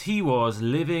speedboats. He was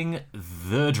living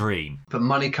the dream. But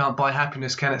money can't buy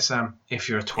happiness, can it, Sam? If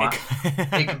you're a twat.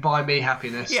 It can buy me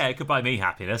happiness. Yeah, it could buy me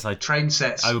happiness. Train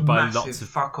sets. I would buy massive, lots of-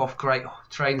 fuck off great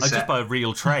train I'd set. just buy a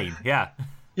real train, yeah.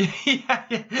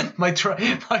 yeah. My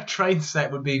train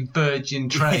set would be Virgin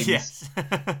Trains. Yes.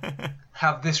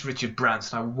 Have this, Richard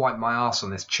Branson. I wipe my arse on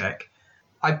this check.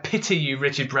 I pity you,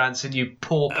 Richard Branson, you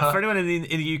pauper. For anyone in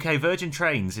the UK, Virgin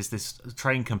Trains is this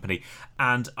train company,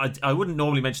 and I wouldn't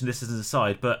normally mention this as an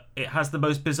aside, but it has the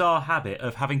most bizarre habit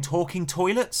of having talking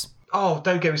toilets. Oh,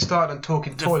 don't get me started on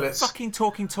talking toilets. Fucking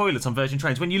talking toilets on Virgin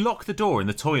Trains. When you lock the door in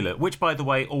the toilet, which, by the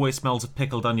way, always smells of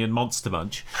pickled onion Monster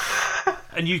Munch,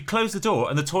 and you close the door,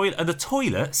 and the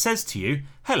toilet says to you,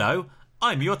 "Hello,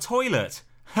 I'm your toilet."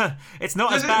 It's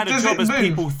not as bad a job as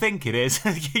people think it is.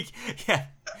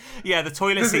 Yeah, the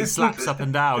toilet seat slaps up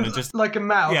and down and just like a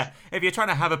mouth. Yeah, if you're trying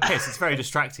to have a piss, it's very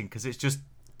distracting because it's just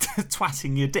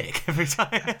twatting your dick every time.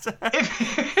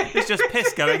 It's just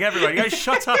piss going everywhere. You go,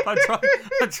 shut up! I'm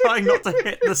trying not to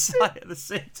hit the side of the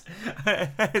seat.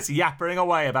 It's yappering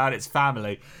away about its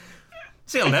family.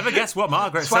 So you'll never guess what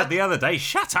Margaret said the other day.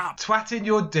 Shut up! Twatting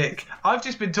your dick. I've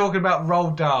just been talking about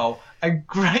Roald Dahl, a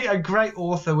great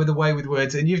author with a way with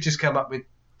words, and you've just come up with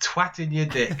twatting your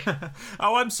dick.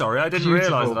 Oh, I'm sorry. I didn't Beautiful.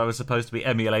 realise that I was supposed to be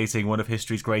emulating one of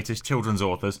history's greatest children's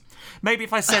authors. Maybe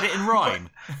if I said it in rhyme.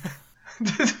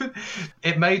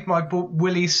 It made my book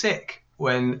Willy sick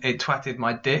when it twatted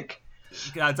my dick.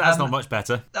 That's not much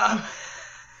better.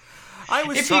 I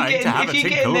was If you trying get to in- have if a you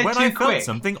get in tinkle there when too I felt quick-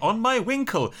 something on my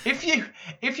winkle. If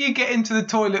you get into the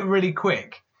toilet really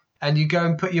quick and you go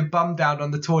and put your bum down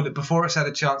on the toilet before it's had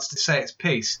a chance to say its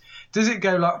piece, does it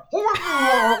go like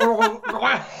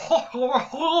like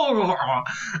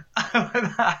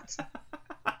that?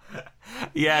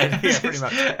 Yeah, pretty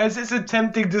much. As it's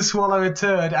attempting to swallow a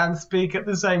turd and speak at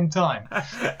the same time.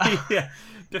 Yeah,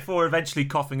 before eventually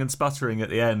coughing and sputtering at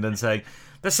the end and saying,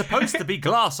 "There's supposed to be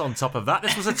glass on top of that.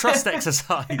 This was a trust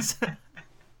exercise."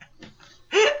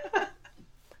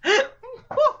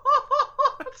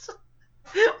 What?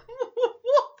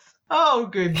 Oh,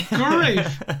 good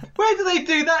grief. Where do they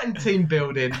do that in team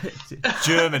building?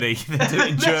 Germany. They do it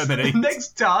in Germany. The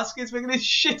next task is we're going to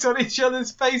shit on each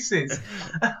other's faces.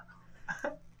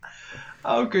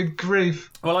 Oh, good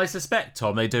grief. Well, I suspect,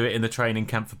 Tom, they do it in the training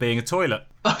camp for being a toilet.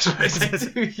 I suppose they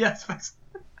do, yes.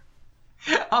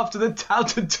 After the How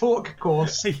to Talk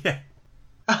course. Yeah.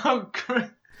 Oh,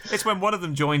 grief. It's when one of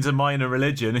them joins a minor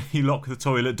religion, you lock the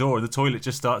toilet door and the toilet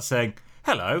just starts saying,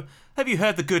 "Hello, have you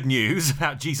heard the good news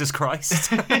about Jesus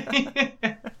Christ?"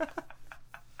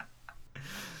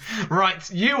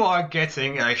 Right, you are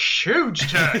getting a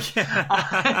huge turn.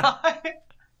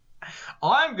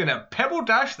 I'm going to pebble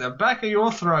dash the back of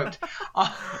your throat.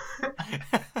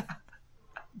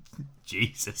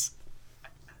 Jesus.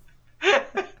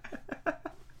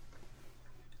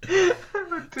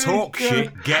 Talk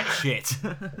shit, get shit.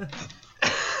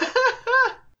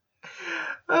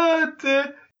 Oh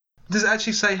dear. Does it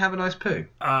actually say have a nice poo?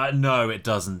 No, it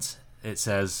doesn't. It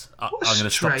says, I'm going to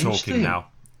stop strange talking thing. now.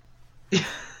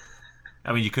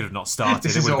 I mean, you could have not started.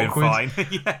 This It is would have been awkward. fine.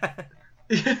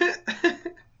 Yeah.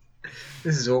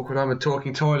 This is awkward. I'm a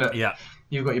talking toilet. Yeah.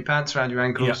 You've got your pants around your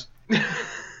ankles. I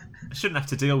shouldn't have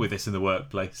to deal with this in the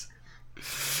workplace.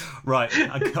 Right,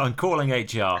 I'm calling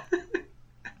HR.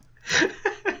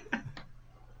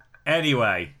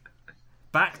 Anyway,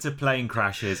 back to plane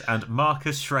crashes and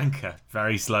Marcus Schrenker,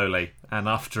 very slowly, and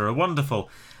after a wonderful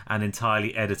and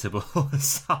entirely editable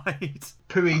aside.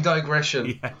 Pooey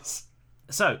digression. Yes.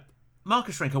 So,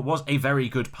 Marcus Schrenker was a very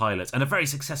good pilot and a very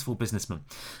successful businessman.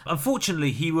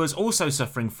 Unfortunately, he was also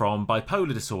suffering from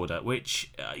bipolar disorder,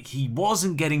 which he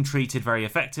wasn't getting treated very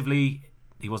effectively.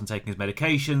 He wasn't taking his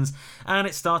medications, and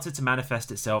it started to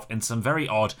manifest itself in some very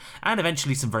odd and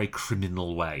eventually some very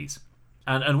criminal ways.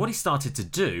 And what he started to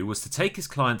do was to take his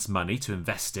clients' money to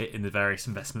invest it in the various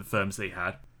investment firms that he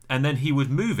had, and then he would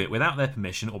move it without their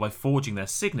permission or by forging their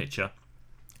signature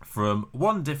from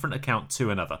one different account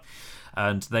to another.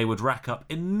 And they would rack up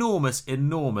enormous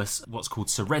what's called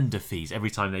surrender fees every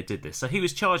time they did this. So he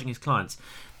was charging his clients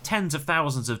tens of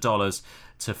thousands of dollars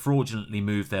to fraudulently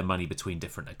move their money between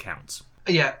different accounts.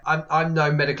 Yeah, I'm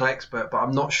no medical expert, but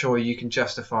I'm not sure you can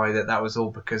justify that was all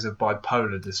because of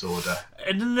bipolar disorder.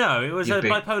 No, it was a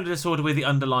bipolar disorder with the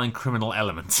underlying criminal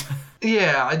element.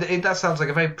 Yeah, that sounds like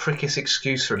a very prickish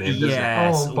excuse from him, doesn't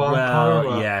Yes, it? Oh, bipolar.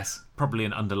 well, yes. Probably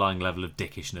an underlying level of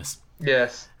dickishness.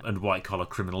 Yes. And white-collar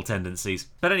criminal tendencies.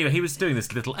 But anyway, he was doing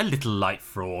this little light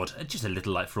fraud. Just a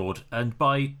little light fraud. And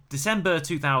by December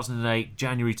 2008,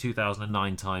 January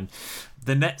 2009 time,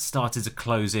 the net started to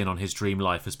close in on his dream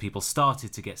life as people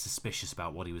started to get suspicious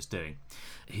about what he was doing.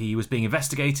 He was being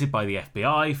investigated by the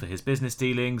FBI for his business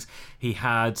dealings. He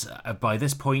had, by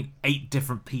this point, 8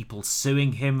 different people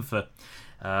suing him for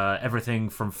everything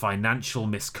from financial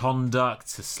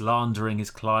misconduct to slandering his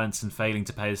clients and failing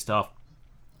to pay his staff.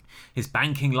 His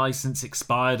banking license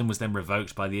expired and was then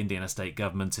revoked by the Indiana state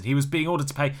government, and he was being ordered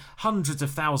to pay hundreds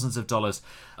of thousands of dollars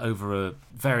over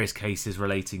various cases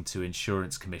relating to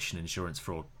insurance commission, insurance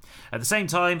fraud. At the same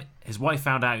time, his wife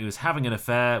found out he was having an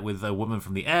affair with a woman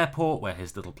from the airport where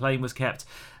his little plane was kept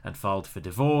and filed for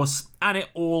divorce, and it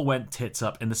all went tits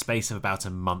up in the space of about a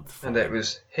month. And it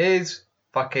was his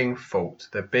fucking fault.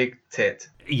 The big tit.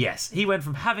 Yes, he went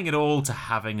from having it all to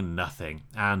having nothing.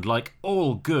 And like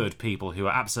all good people who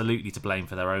are absolutely to blame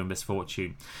for their own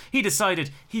misfortune, he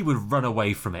decided he would run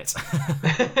away from it.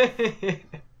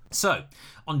 So,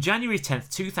 on January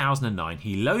 10th, 2009,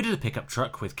 he loaded a pickup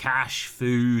truck with cash,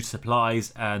 food,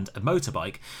 supplies, and a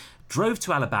motorbike, drove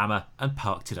to Alabama, and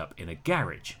parked it up in a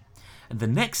garage. And the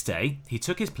next day, he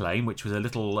took his plane, which was a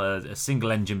little a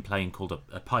single-engine plane called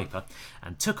a Piper,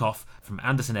 and took off from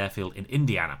Anderson Airfield in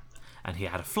Indiana. And he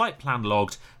had a flight plan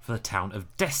logged for the town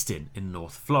of Destin in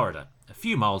North Florida, a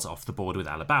few miles off the border with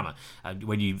Alabama. And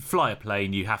when you fly a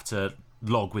plane, you have to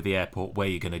log with the airport where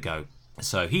you're going to go.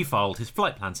 So he filed his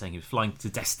flight plan saying he was flying to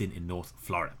Destin in North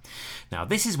Florida. Now,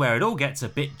 this is where it all gets a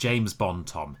bit James Bond,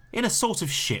 Tom, in a sort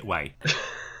of shit way.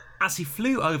 As he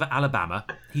flew over Alabama,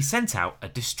 he sent out a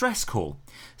distress call,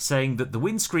 saying that the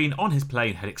windscreen on his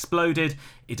plane had exploded,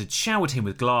 it had showered him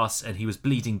with glass, and he was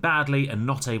bleeding badly and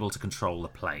not able to control the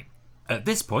plane. At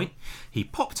this point, he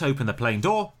popped open the plane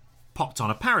door, popped on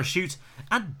a parachute,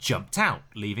 and jumped out,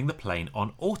 leaving the plane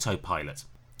on autopilot.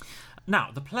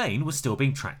 Now, the plane was still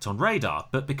being tracked on radar,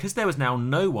 but because there was now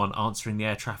no one answering the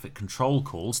air traffic control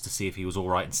calls to see if he was all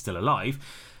right and still alive,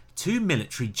 2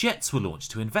 military jets were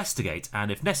launched to investigate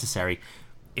and, if necessary,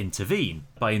 intervene.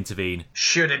 By intervene,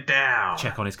 shoot it down.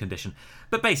 Check on his condition,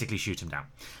 but basically shoot him down.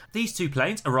 These 2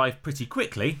 planes arrived pretty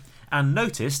quickly and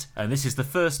noticed, and this is the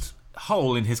first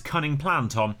hole in his cunning plan,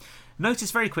 Tom,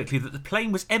 noticed very quickly that the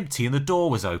plane was empty and the door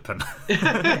was open.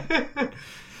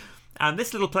 And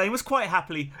this little plane was quite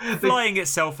happily flying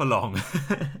itself along.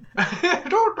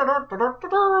 Yep.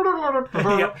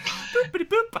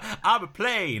 I'm a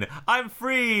plane. I'm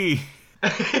free.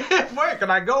 Where can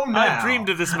I go now? I've dreamed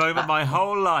of this moment my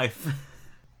whole life.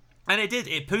 And it did.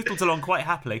 It pootled along quite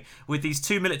happily with these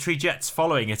 2 military jets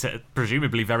following it at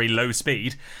presumably very low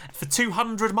speed for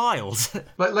 200 miles.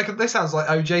 Like this sounds like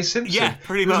O.J. Simpson. Yeah,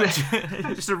 pretty much.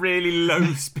 Just a really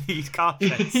low speed car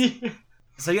chase.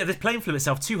 So yeah, this plane flew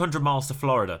itself 200 miles to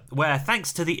Florida, where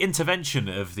thanks to the intervention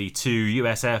of the 2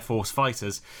 US Air Force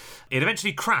fighters, it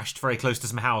eventually crashed very close to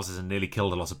some houses and nearly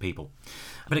killed a lot of people.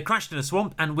 But it crashed in a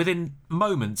swamp, and within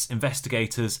moments,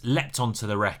 investigators leapt onto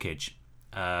the wreckage.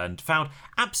 and found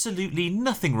absolutely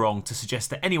nothing wrong to suggest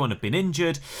that anyone had been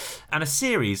injured, and a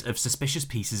series of suspicious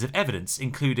pieces of evidence,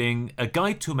 including a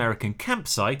guide to American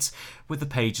campsites with the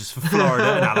pages for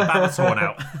Florida and Alabama torn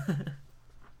out.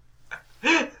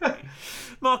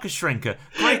 Marcus Schrenker,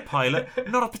 great pilot,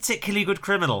 not a particularly good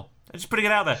criminal. I'm just putting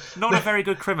it out there, not a very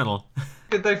good criminal.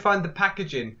 Did they find the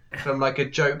packaging from like a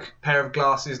joke pair of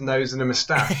glasses, nose and a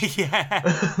moustache? Yeah.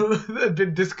 That had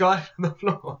been disguised on the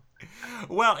floor.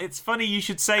 Well, it's funny you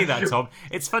should say that, Tom.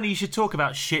 It's funny you should talk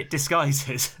about shit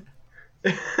disguises.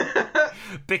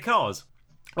 Because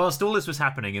whilst all this was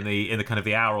happening in the kind of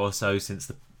the hour or so since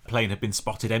the plane had been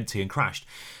spotted empty and crashed,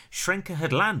 Schrenker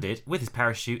had landed with his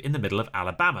parachute in the middle of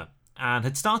Alabama and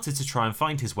had started to try and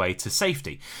find his way to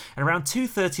safety. And around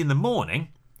 2:30 in the morning,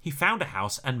 he found a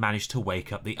house and managed to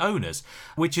wake up the owners,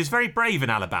 which is very brave in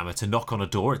Alabama to knock on a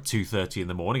door at 2:30 in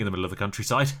the morning in the middle of the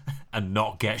countryside and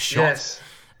not get shot. Yes.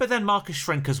 But then Marcus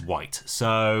Schrenker's white,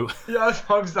 so... Yeah,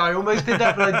 I almost did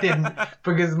that, but I didn't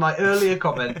because of my earlier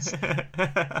comments.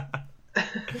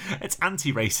 It's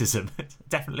anti-racism. It's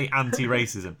definitely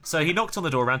anti-racism. So he knocked on the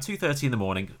door around 2:30 in the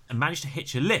morning and managed to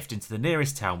hitch a lift into the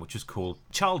nearest town, which was called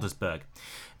Childersburg,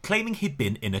 claiming he'd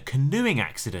been in a canoeing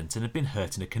accident and had been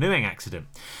hurt in a canoeing accident.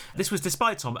 This was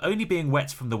despite Tom only being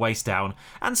wet from the waist down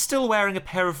and still wearing a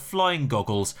pair of flying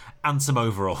goggles and some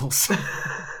overalls.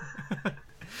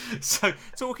 So,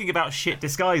 talking about shit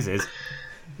disguises,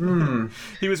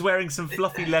 he was wearing some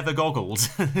fluffy leather goggles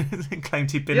and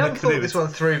claimed he'd been in a canoe. He hadn't thought this one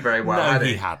through very well, No,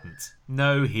 he hadn't.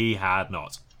 No, he had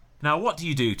not. Now, what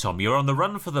do, Tom? You're on the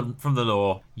run from the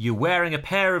law. You're wearing a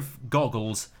pair of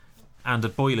goggles and a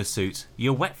boiler suit.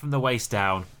 You're wet from the waist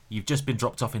down. You've just been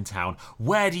dropped off in town.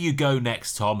 Where do you go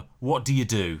next, Tom? What do you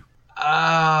do?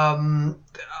 It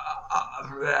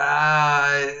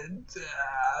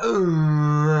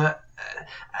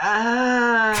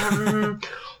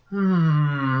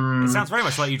sounds very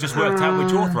much like you just worked out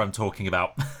which author I'm talking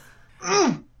about.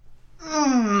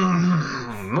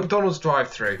 McDonald's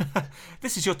drive-thru.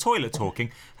 This is your toilet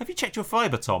talking. Have you checked your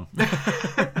fibre, Tom?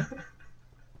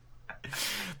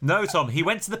 No, Tom, he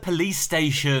went to the police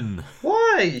station.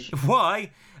 Why?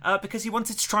 Why? Because he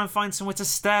wanted to try and find somewhere to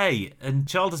stay, and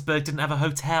Childersburg didn't have a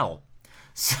hotel.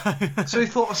 So he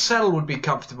thought a cell would be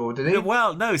comfortable, did he?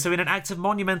 Well, no. So in an act of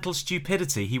monumental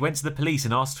stupidity, he went to the police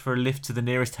and asked for a lift to the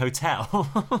nearest hotel.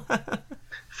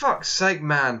 Fuck's sake,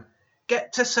 man.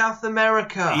 Get to South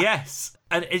America. Yes.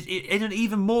 And in an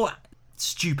even more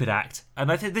stupid act,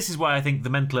 and I think this is why I think the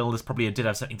mental illness probably did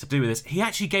have something to do with this, he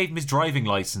actually gave him his driving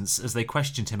licence as they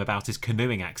questioned him about his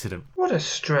canoeing accident. What a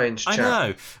strange chap. I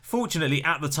know. Fortunately,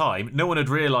 at the time, no one had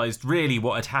realised really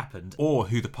what had happened or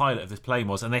who the pilot of this plane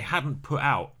was, and they hadn't put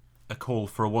out a call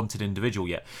for a wanted individual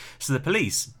yet. So the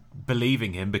police,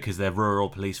 believing him because they're rural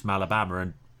police from Alabama,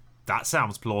 and that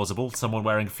sounds plausible, someone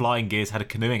wearing flying gears had a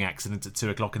canoeing accident at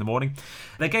 2 o'clock in the morning,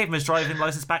 they gave him his driving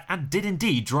licence back and did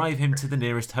indeed drive him to the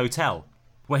nearest hotel,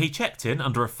 where he checked in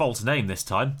under a false name this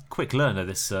time. Quick learner,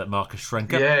 this Marcus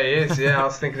Schrenker. Yeah, he is. Yeah, I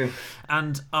was thinking.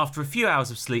 And after a few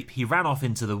hours of sleep, he ran off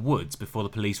into the woods before the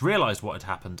police realised what had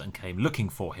happened and came looking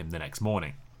for him the next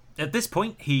morning. At this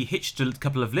point, he hitched a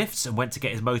couple of lifts and went to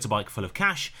get his motorbike full of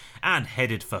cash and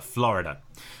headed for Florida.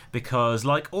 Because,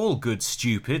 like all good,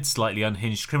 stupid, slightly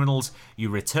unhinged criminals, you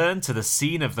return to the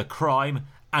scene of the crime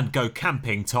and go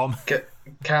camping, Tom.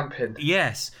 Camping?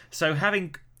 Yes. So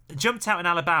having jumped out in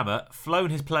Alabama, flown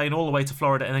his plane all the way to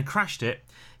Florida and then crashed it,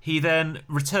 he then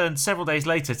returned several days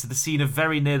later to the scene of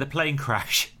very near the plane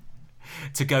crash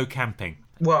to go camping.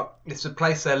 Well, it's the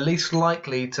place they're least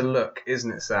likely to look, isn't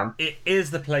it, Sam? It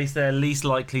is the place they're least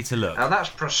likely to look. And that's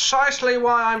precisely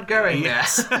why I'm going there.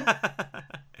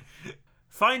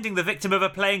 Finding the victim of a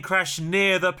plane crash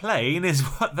near the plane is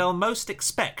what they'll most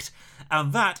expect.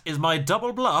 And that is my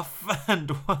double bluff.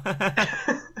 And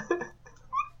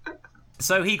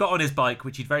so he got on his bike,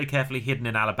 which he'd very carefully hidden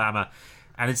in Alabama,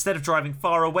 and instead of driving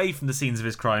far away from the scenes of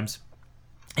his crimes,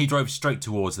 he drove straight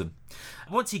towards them.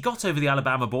 Once he got over the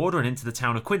Alabama border and into the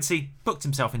town of Quincy, booked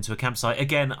himself into a campsite,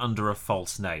 again under a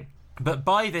false name. But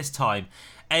by this time,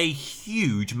 a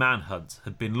huge manhunt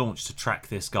had been launched to track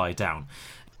this guy down.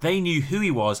 They knew who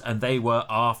he was and they were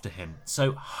after him.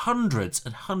 So hundreds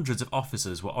and hundreds of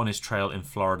officers were on his trail in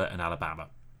Florida and Alabama.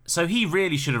 So he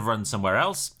really should have run somewhere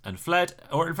else and fled,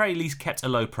 or at the very least kept a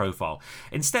low profile.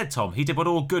 Instead, Tom, he did what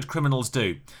all good criminals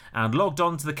do and logged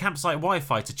on to the campsite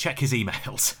Wi-Fi to check his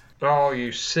emails. Oh,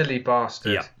 you silly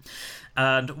bastard. Yeah.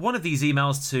 And one of these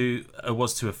emails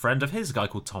was to a friend of his, a guy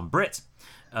called Tom Britt.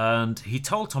 And he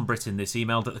told Tom Britt in this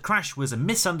email that the crash was a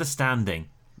misunderstanding.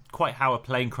 Quite how a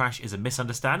plane crash is a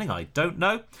misunderstanding, I don't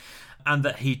know. and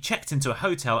that he checked into a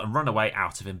hotel and run away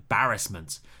out of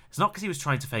embarrassment. It's not because he was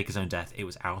trying to fake his own death, it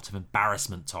was out of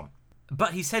embarrassment, Tom.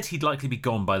 But he said he'd likely be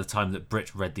gone by the time that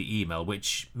Britt read the email,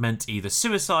 which meant either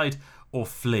suicide or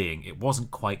fleeing. It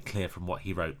wasn't quite clear from what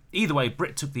he wrote. Either way,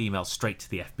 Britt took the email straight to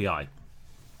the FBI.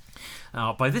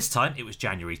 Now, by this time, it was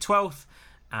January 12th,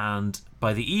 and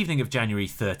by the evening of January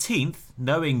 13th,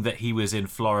 knowing that he was in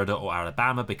Florida or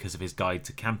Alabama because of his guide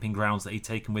to camping grounds that he'd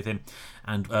taken with him,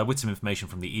 and with some information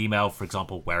from the email, for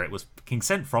example, where it was being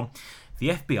sent from, the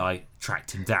FBI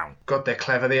tracked him down. God, they're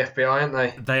clever, the FBI, aren't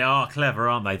they? They are clever,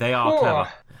 aren't they? They are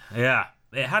clever. Yeah.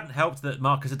 It hadn't helped that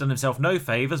Marcus had done himself no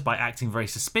favours by acting very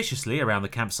suspiciously around the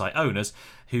campsite owners,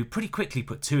 who pretty quickly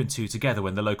put two and two together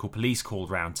when the local police called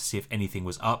round to see if anything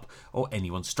was up or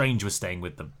anyone strange was staying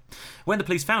with them. When the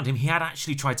police found him, he had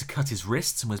actually tried to cut his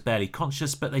wrists and was barely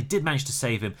conscious, but they did manage to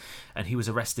save him, and he was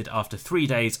arrested after 3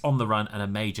 days on the run and a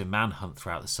major manhunt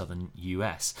throughout the southern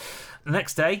US. The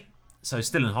next day, so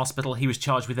still in hospital, he was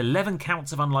charged with 11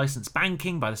 counts of unlicensed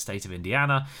banking by the state of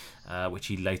Indiana, which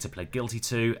he later pled guilty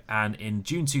to. And in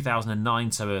June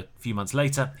 2009, so a few months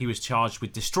later, he was charged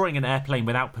with destroying an airplane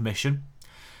without permission,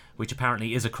 which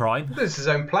apparently is a crime. It's his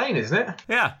own plane, isn't it?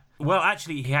 Yeah. Well,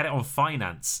 actually, he had it on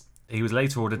finance. He was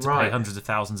later ordered to pay hundreds of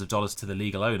thousands of dollars to the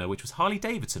legal owner, which was Harley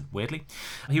Davidson, weirdly.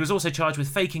 He was also charged with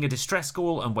faking a distress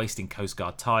call and wasting Coast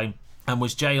Guard time, and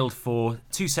was jailed for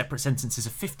 2 separate sentences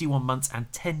of 51 months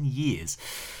and 10 years.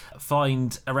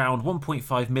 Fined around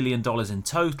 $1.5 million in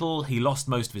total. He lost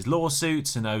most of his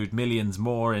lawsuits and owed millions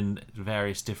more in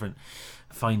various different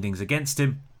findings against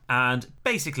him. And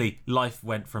basically, life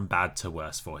went from bad to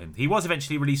worse for him. He was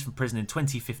eventually released from prison in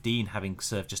 2015, having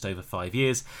served just over 5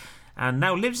 years, and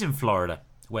now lives in Florida,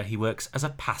 where he works as a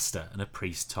pastor and a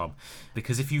priest, Tom.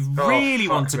 Because if you really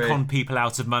want to con people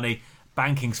out of money,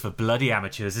 banking's for bloody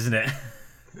amateurs, isn't it?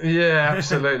 Yeah,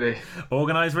 absolutely.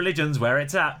 Organised religion's where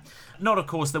it's at. Not, of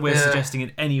course, that we're suggesting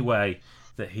in any way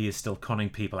that he is still conning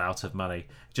people out of money,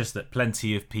 just that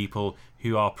plenty of people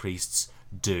who are priests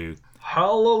do.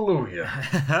 Hallelujah.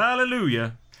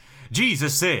 Hallelujah.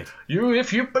 Jesus said,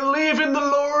 if you believe in the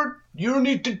Lord, you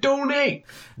need to donate.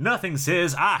 Nothing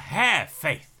says I have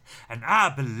faith and I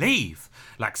believe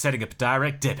like setting up a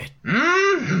direct debit.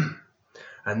 Mm-hmm.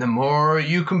 And the more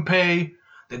you can pay,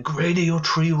 the greater your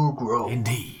tree will grow.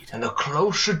 Indeed. And the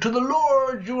closer to the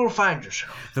Lord you will find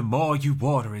yourself. The more you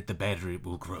water it, the better it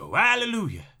will grow.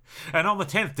 Hallelujah. And on the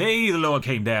 10th day, the Lord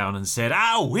came down and said,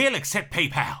 I will accept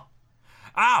PayPal.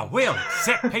 I will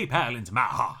accept PayPal into my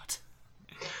heart.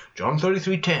 John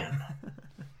 33:10.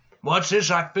 What's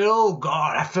this I feel?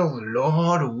 God, I feel the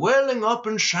Lord welling up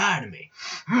inside of me.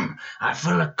 I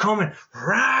feel it coming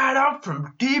right up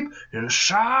from deep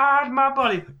inside my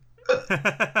body.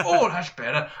 Oh, that's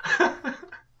better.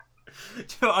 You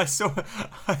know, I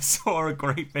saw a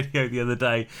great video the other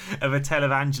day of a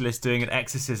televangelist doing an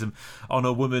exorcism on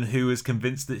a woman who was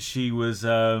convinced that she was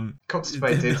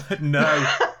constipated. No.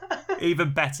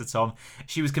 Even better, Tom.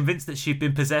 She was convinced that she'd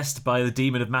been possessed by the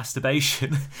demon of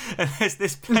masturbation. And there's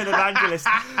this televangelist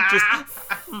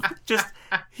just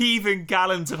heaving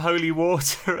gallons of holy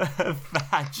water at her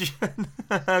vag and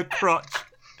her crotch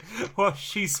while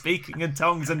she's speaking in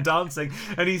tongues and dancing.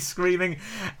 And he's screaming,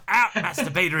 out,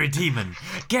 masturbatory demon!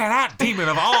 Get out, demon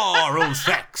of oral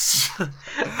sex!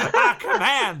 I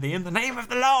command thee in the name of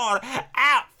the Lord,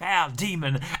 out, foul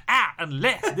demon, out, and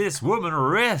let this woman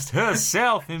rest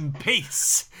herself in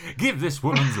peace. Give this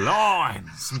woman's loins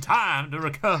some time to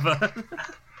recover.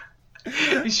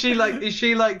 Is she like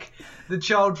the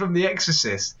child from The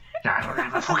Exorcist? I want to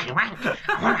have a fucking wank.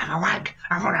 I want to have a wank.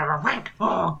 I want to have a wank.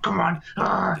 Oh, come on.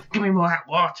 Oh, give me more of that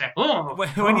water. Oh,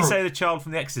 when you say the child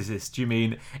from The Exorcist, do you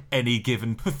mean any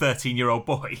given 13-year-old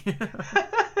boy?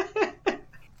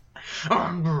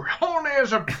 I'm horny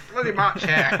as a bloody match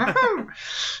here.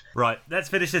 Right, let's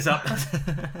finish this up.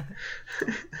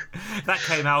 That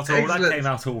came out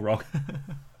all wrong.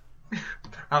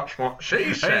 That's what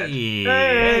she said.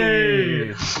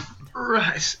 Hey.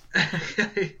 Right.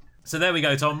 So there we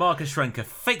go, Tom. Marcus Schrenker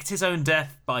faked his own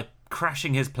death by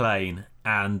crashing his plane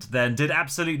and then did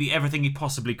absolutely everything he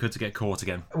possibly could to get caught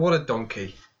again. What a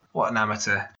donkey. What an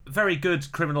amateur. Very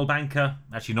good criminal banker.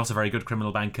 Actually, not a very good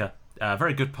criminal banker.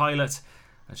 Very good pilot.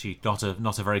 Actually,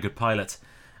 not a very good pilot.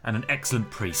 And an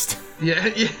excellent priest. Yeah.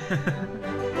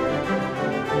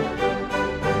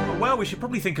 Well, we should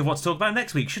probably think of what to talk about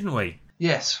next week, shouldn't we?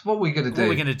 Yes, what are we going to do? What are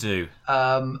we going to do?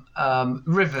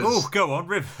 Rivers. Oh, go on,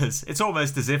 rivers. It's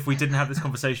almost as if we didn't have this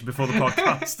conversation before the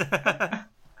podcast.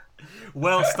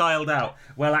 Well styled out.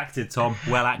 Well acted, Tom.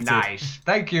 Well acted. Nice.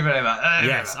 Thank you very much.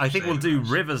 Yes, I think we'll do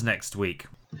rivers next week.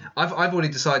 I've already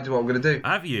decided what I'm going to do.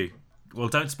 Have you? Well,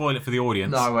 don't spoil it for the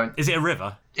audience. No, I won't. Is it a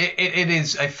river? It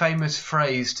is a famous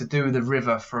phrase to do with a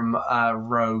river from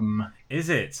Rome. Is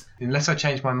it? Unless I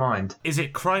change my mind. Is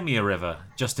it Crimea River,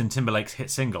 Justin Timberlake's hit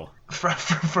single?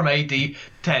 From AD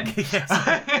 10. Yes.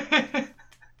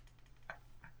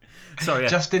 Sorry, yeah.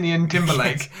 Justinian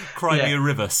Timberlake. Yes. Crimea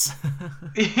Rivers.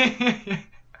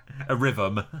 A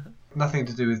rhythm. Nothing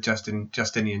to do with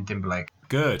Justinian Timberlake.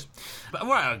 Good.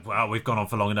 Well, we've gone on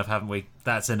for long enough, haven't we?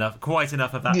 That's enough. Quite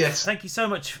enough of that. Yes. Thank you so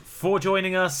much for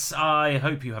joining us. I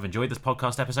hope you have enjoyed this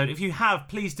podcast episode. If you have,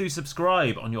 please do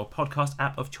subscribe on your podcast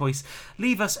app of choice.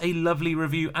 Leave us a lovely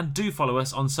review and do follow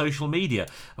us on social media.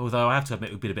 Although I have to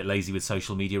admit we've been a bit lazy with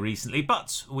social media recently,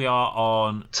 but we are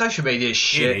on... Social media is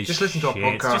shit. Just listen to our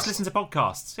podcast. Just listen to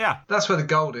podcasts, yeah. That's where the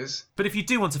gold is. But if you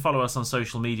do want to follow us on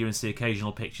social media and see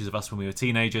occasional pictures of us when we were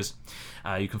teenagers,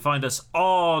 you can find us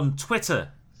on Twitter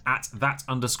at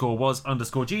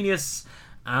 @that_was_genius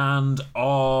and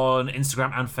on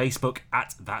Instagram and Facebook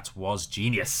at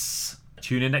 @thatwasgenius.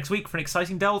 Tune in next week for an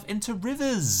exciting delve into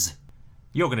rivers.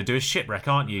 You're going to do a shipwreck,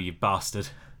 aren't you, you bastard?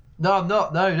 No, I'm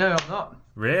not. No, I'm not.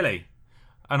 Really?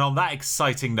 And on that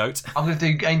exciting note... I'm going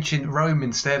to do ancient Rome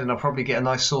instead, and I'll probably get a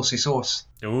nice saucy sauce.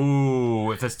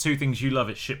 Ooh, if there's two things you love,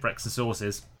 it's shipwrecks and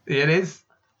sauces. It is.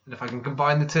 And if I can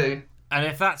combine the two... And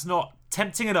if that's not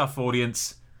tempting enough,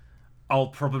 audience, I'll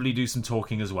probably do some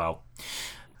talking as well.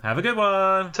 Have a good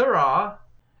one. Ta-ra.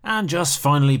 And just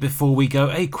finally, before we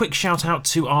go, a quick shout out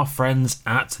to our friends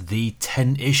at the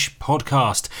 10ish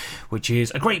podcast, which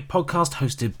is a great podcast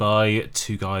hosted by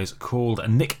two guys called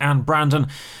Nick and Brandon,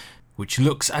 which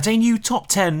looks at a new top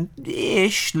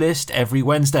 10-ish list every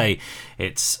Wednesday.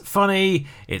 It's funny,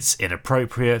 it's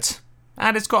inappropriate,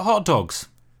 and it's got hot dogs.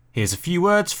 Here's a few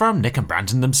words from Nick and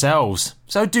Brandon themselves,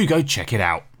 so do go check it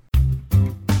out.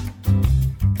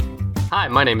 Hi,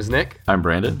 my name is Nick. I'm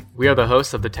Brandon. We are the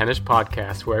hosts of the 10ish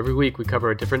podcast, where every week we cover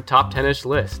a different top 10ish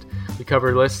list. We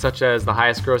cover lists such as the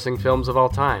highest grossing films of all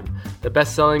time, the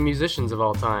best-selling musicians of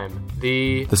all time,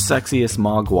 the sexiest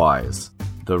mogwais,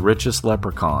 the richest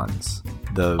leprechauns,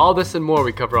 all this and more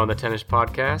we cover on the 10ish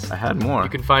podcast. I had more. You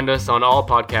can find us on all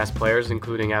podcast players,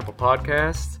 including Apple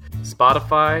Podcasts,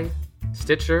 Spotify,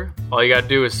 Stitcher. All you gotta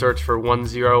do is search for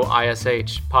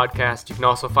 10ISH podcast. You can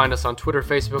also find us on Twitter,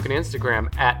 Facebook, and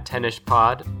Instagram at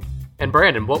 10ishpod. And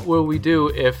Brandon, what will we do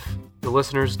if the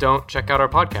listeners don't check out our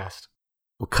podcast?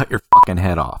 We'll cut your fucking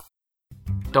head off.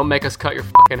 Don't make us cut your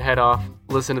fucking head off.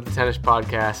 Listen to the 10ish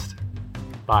podcast.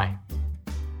 Bye.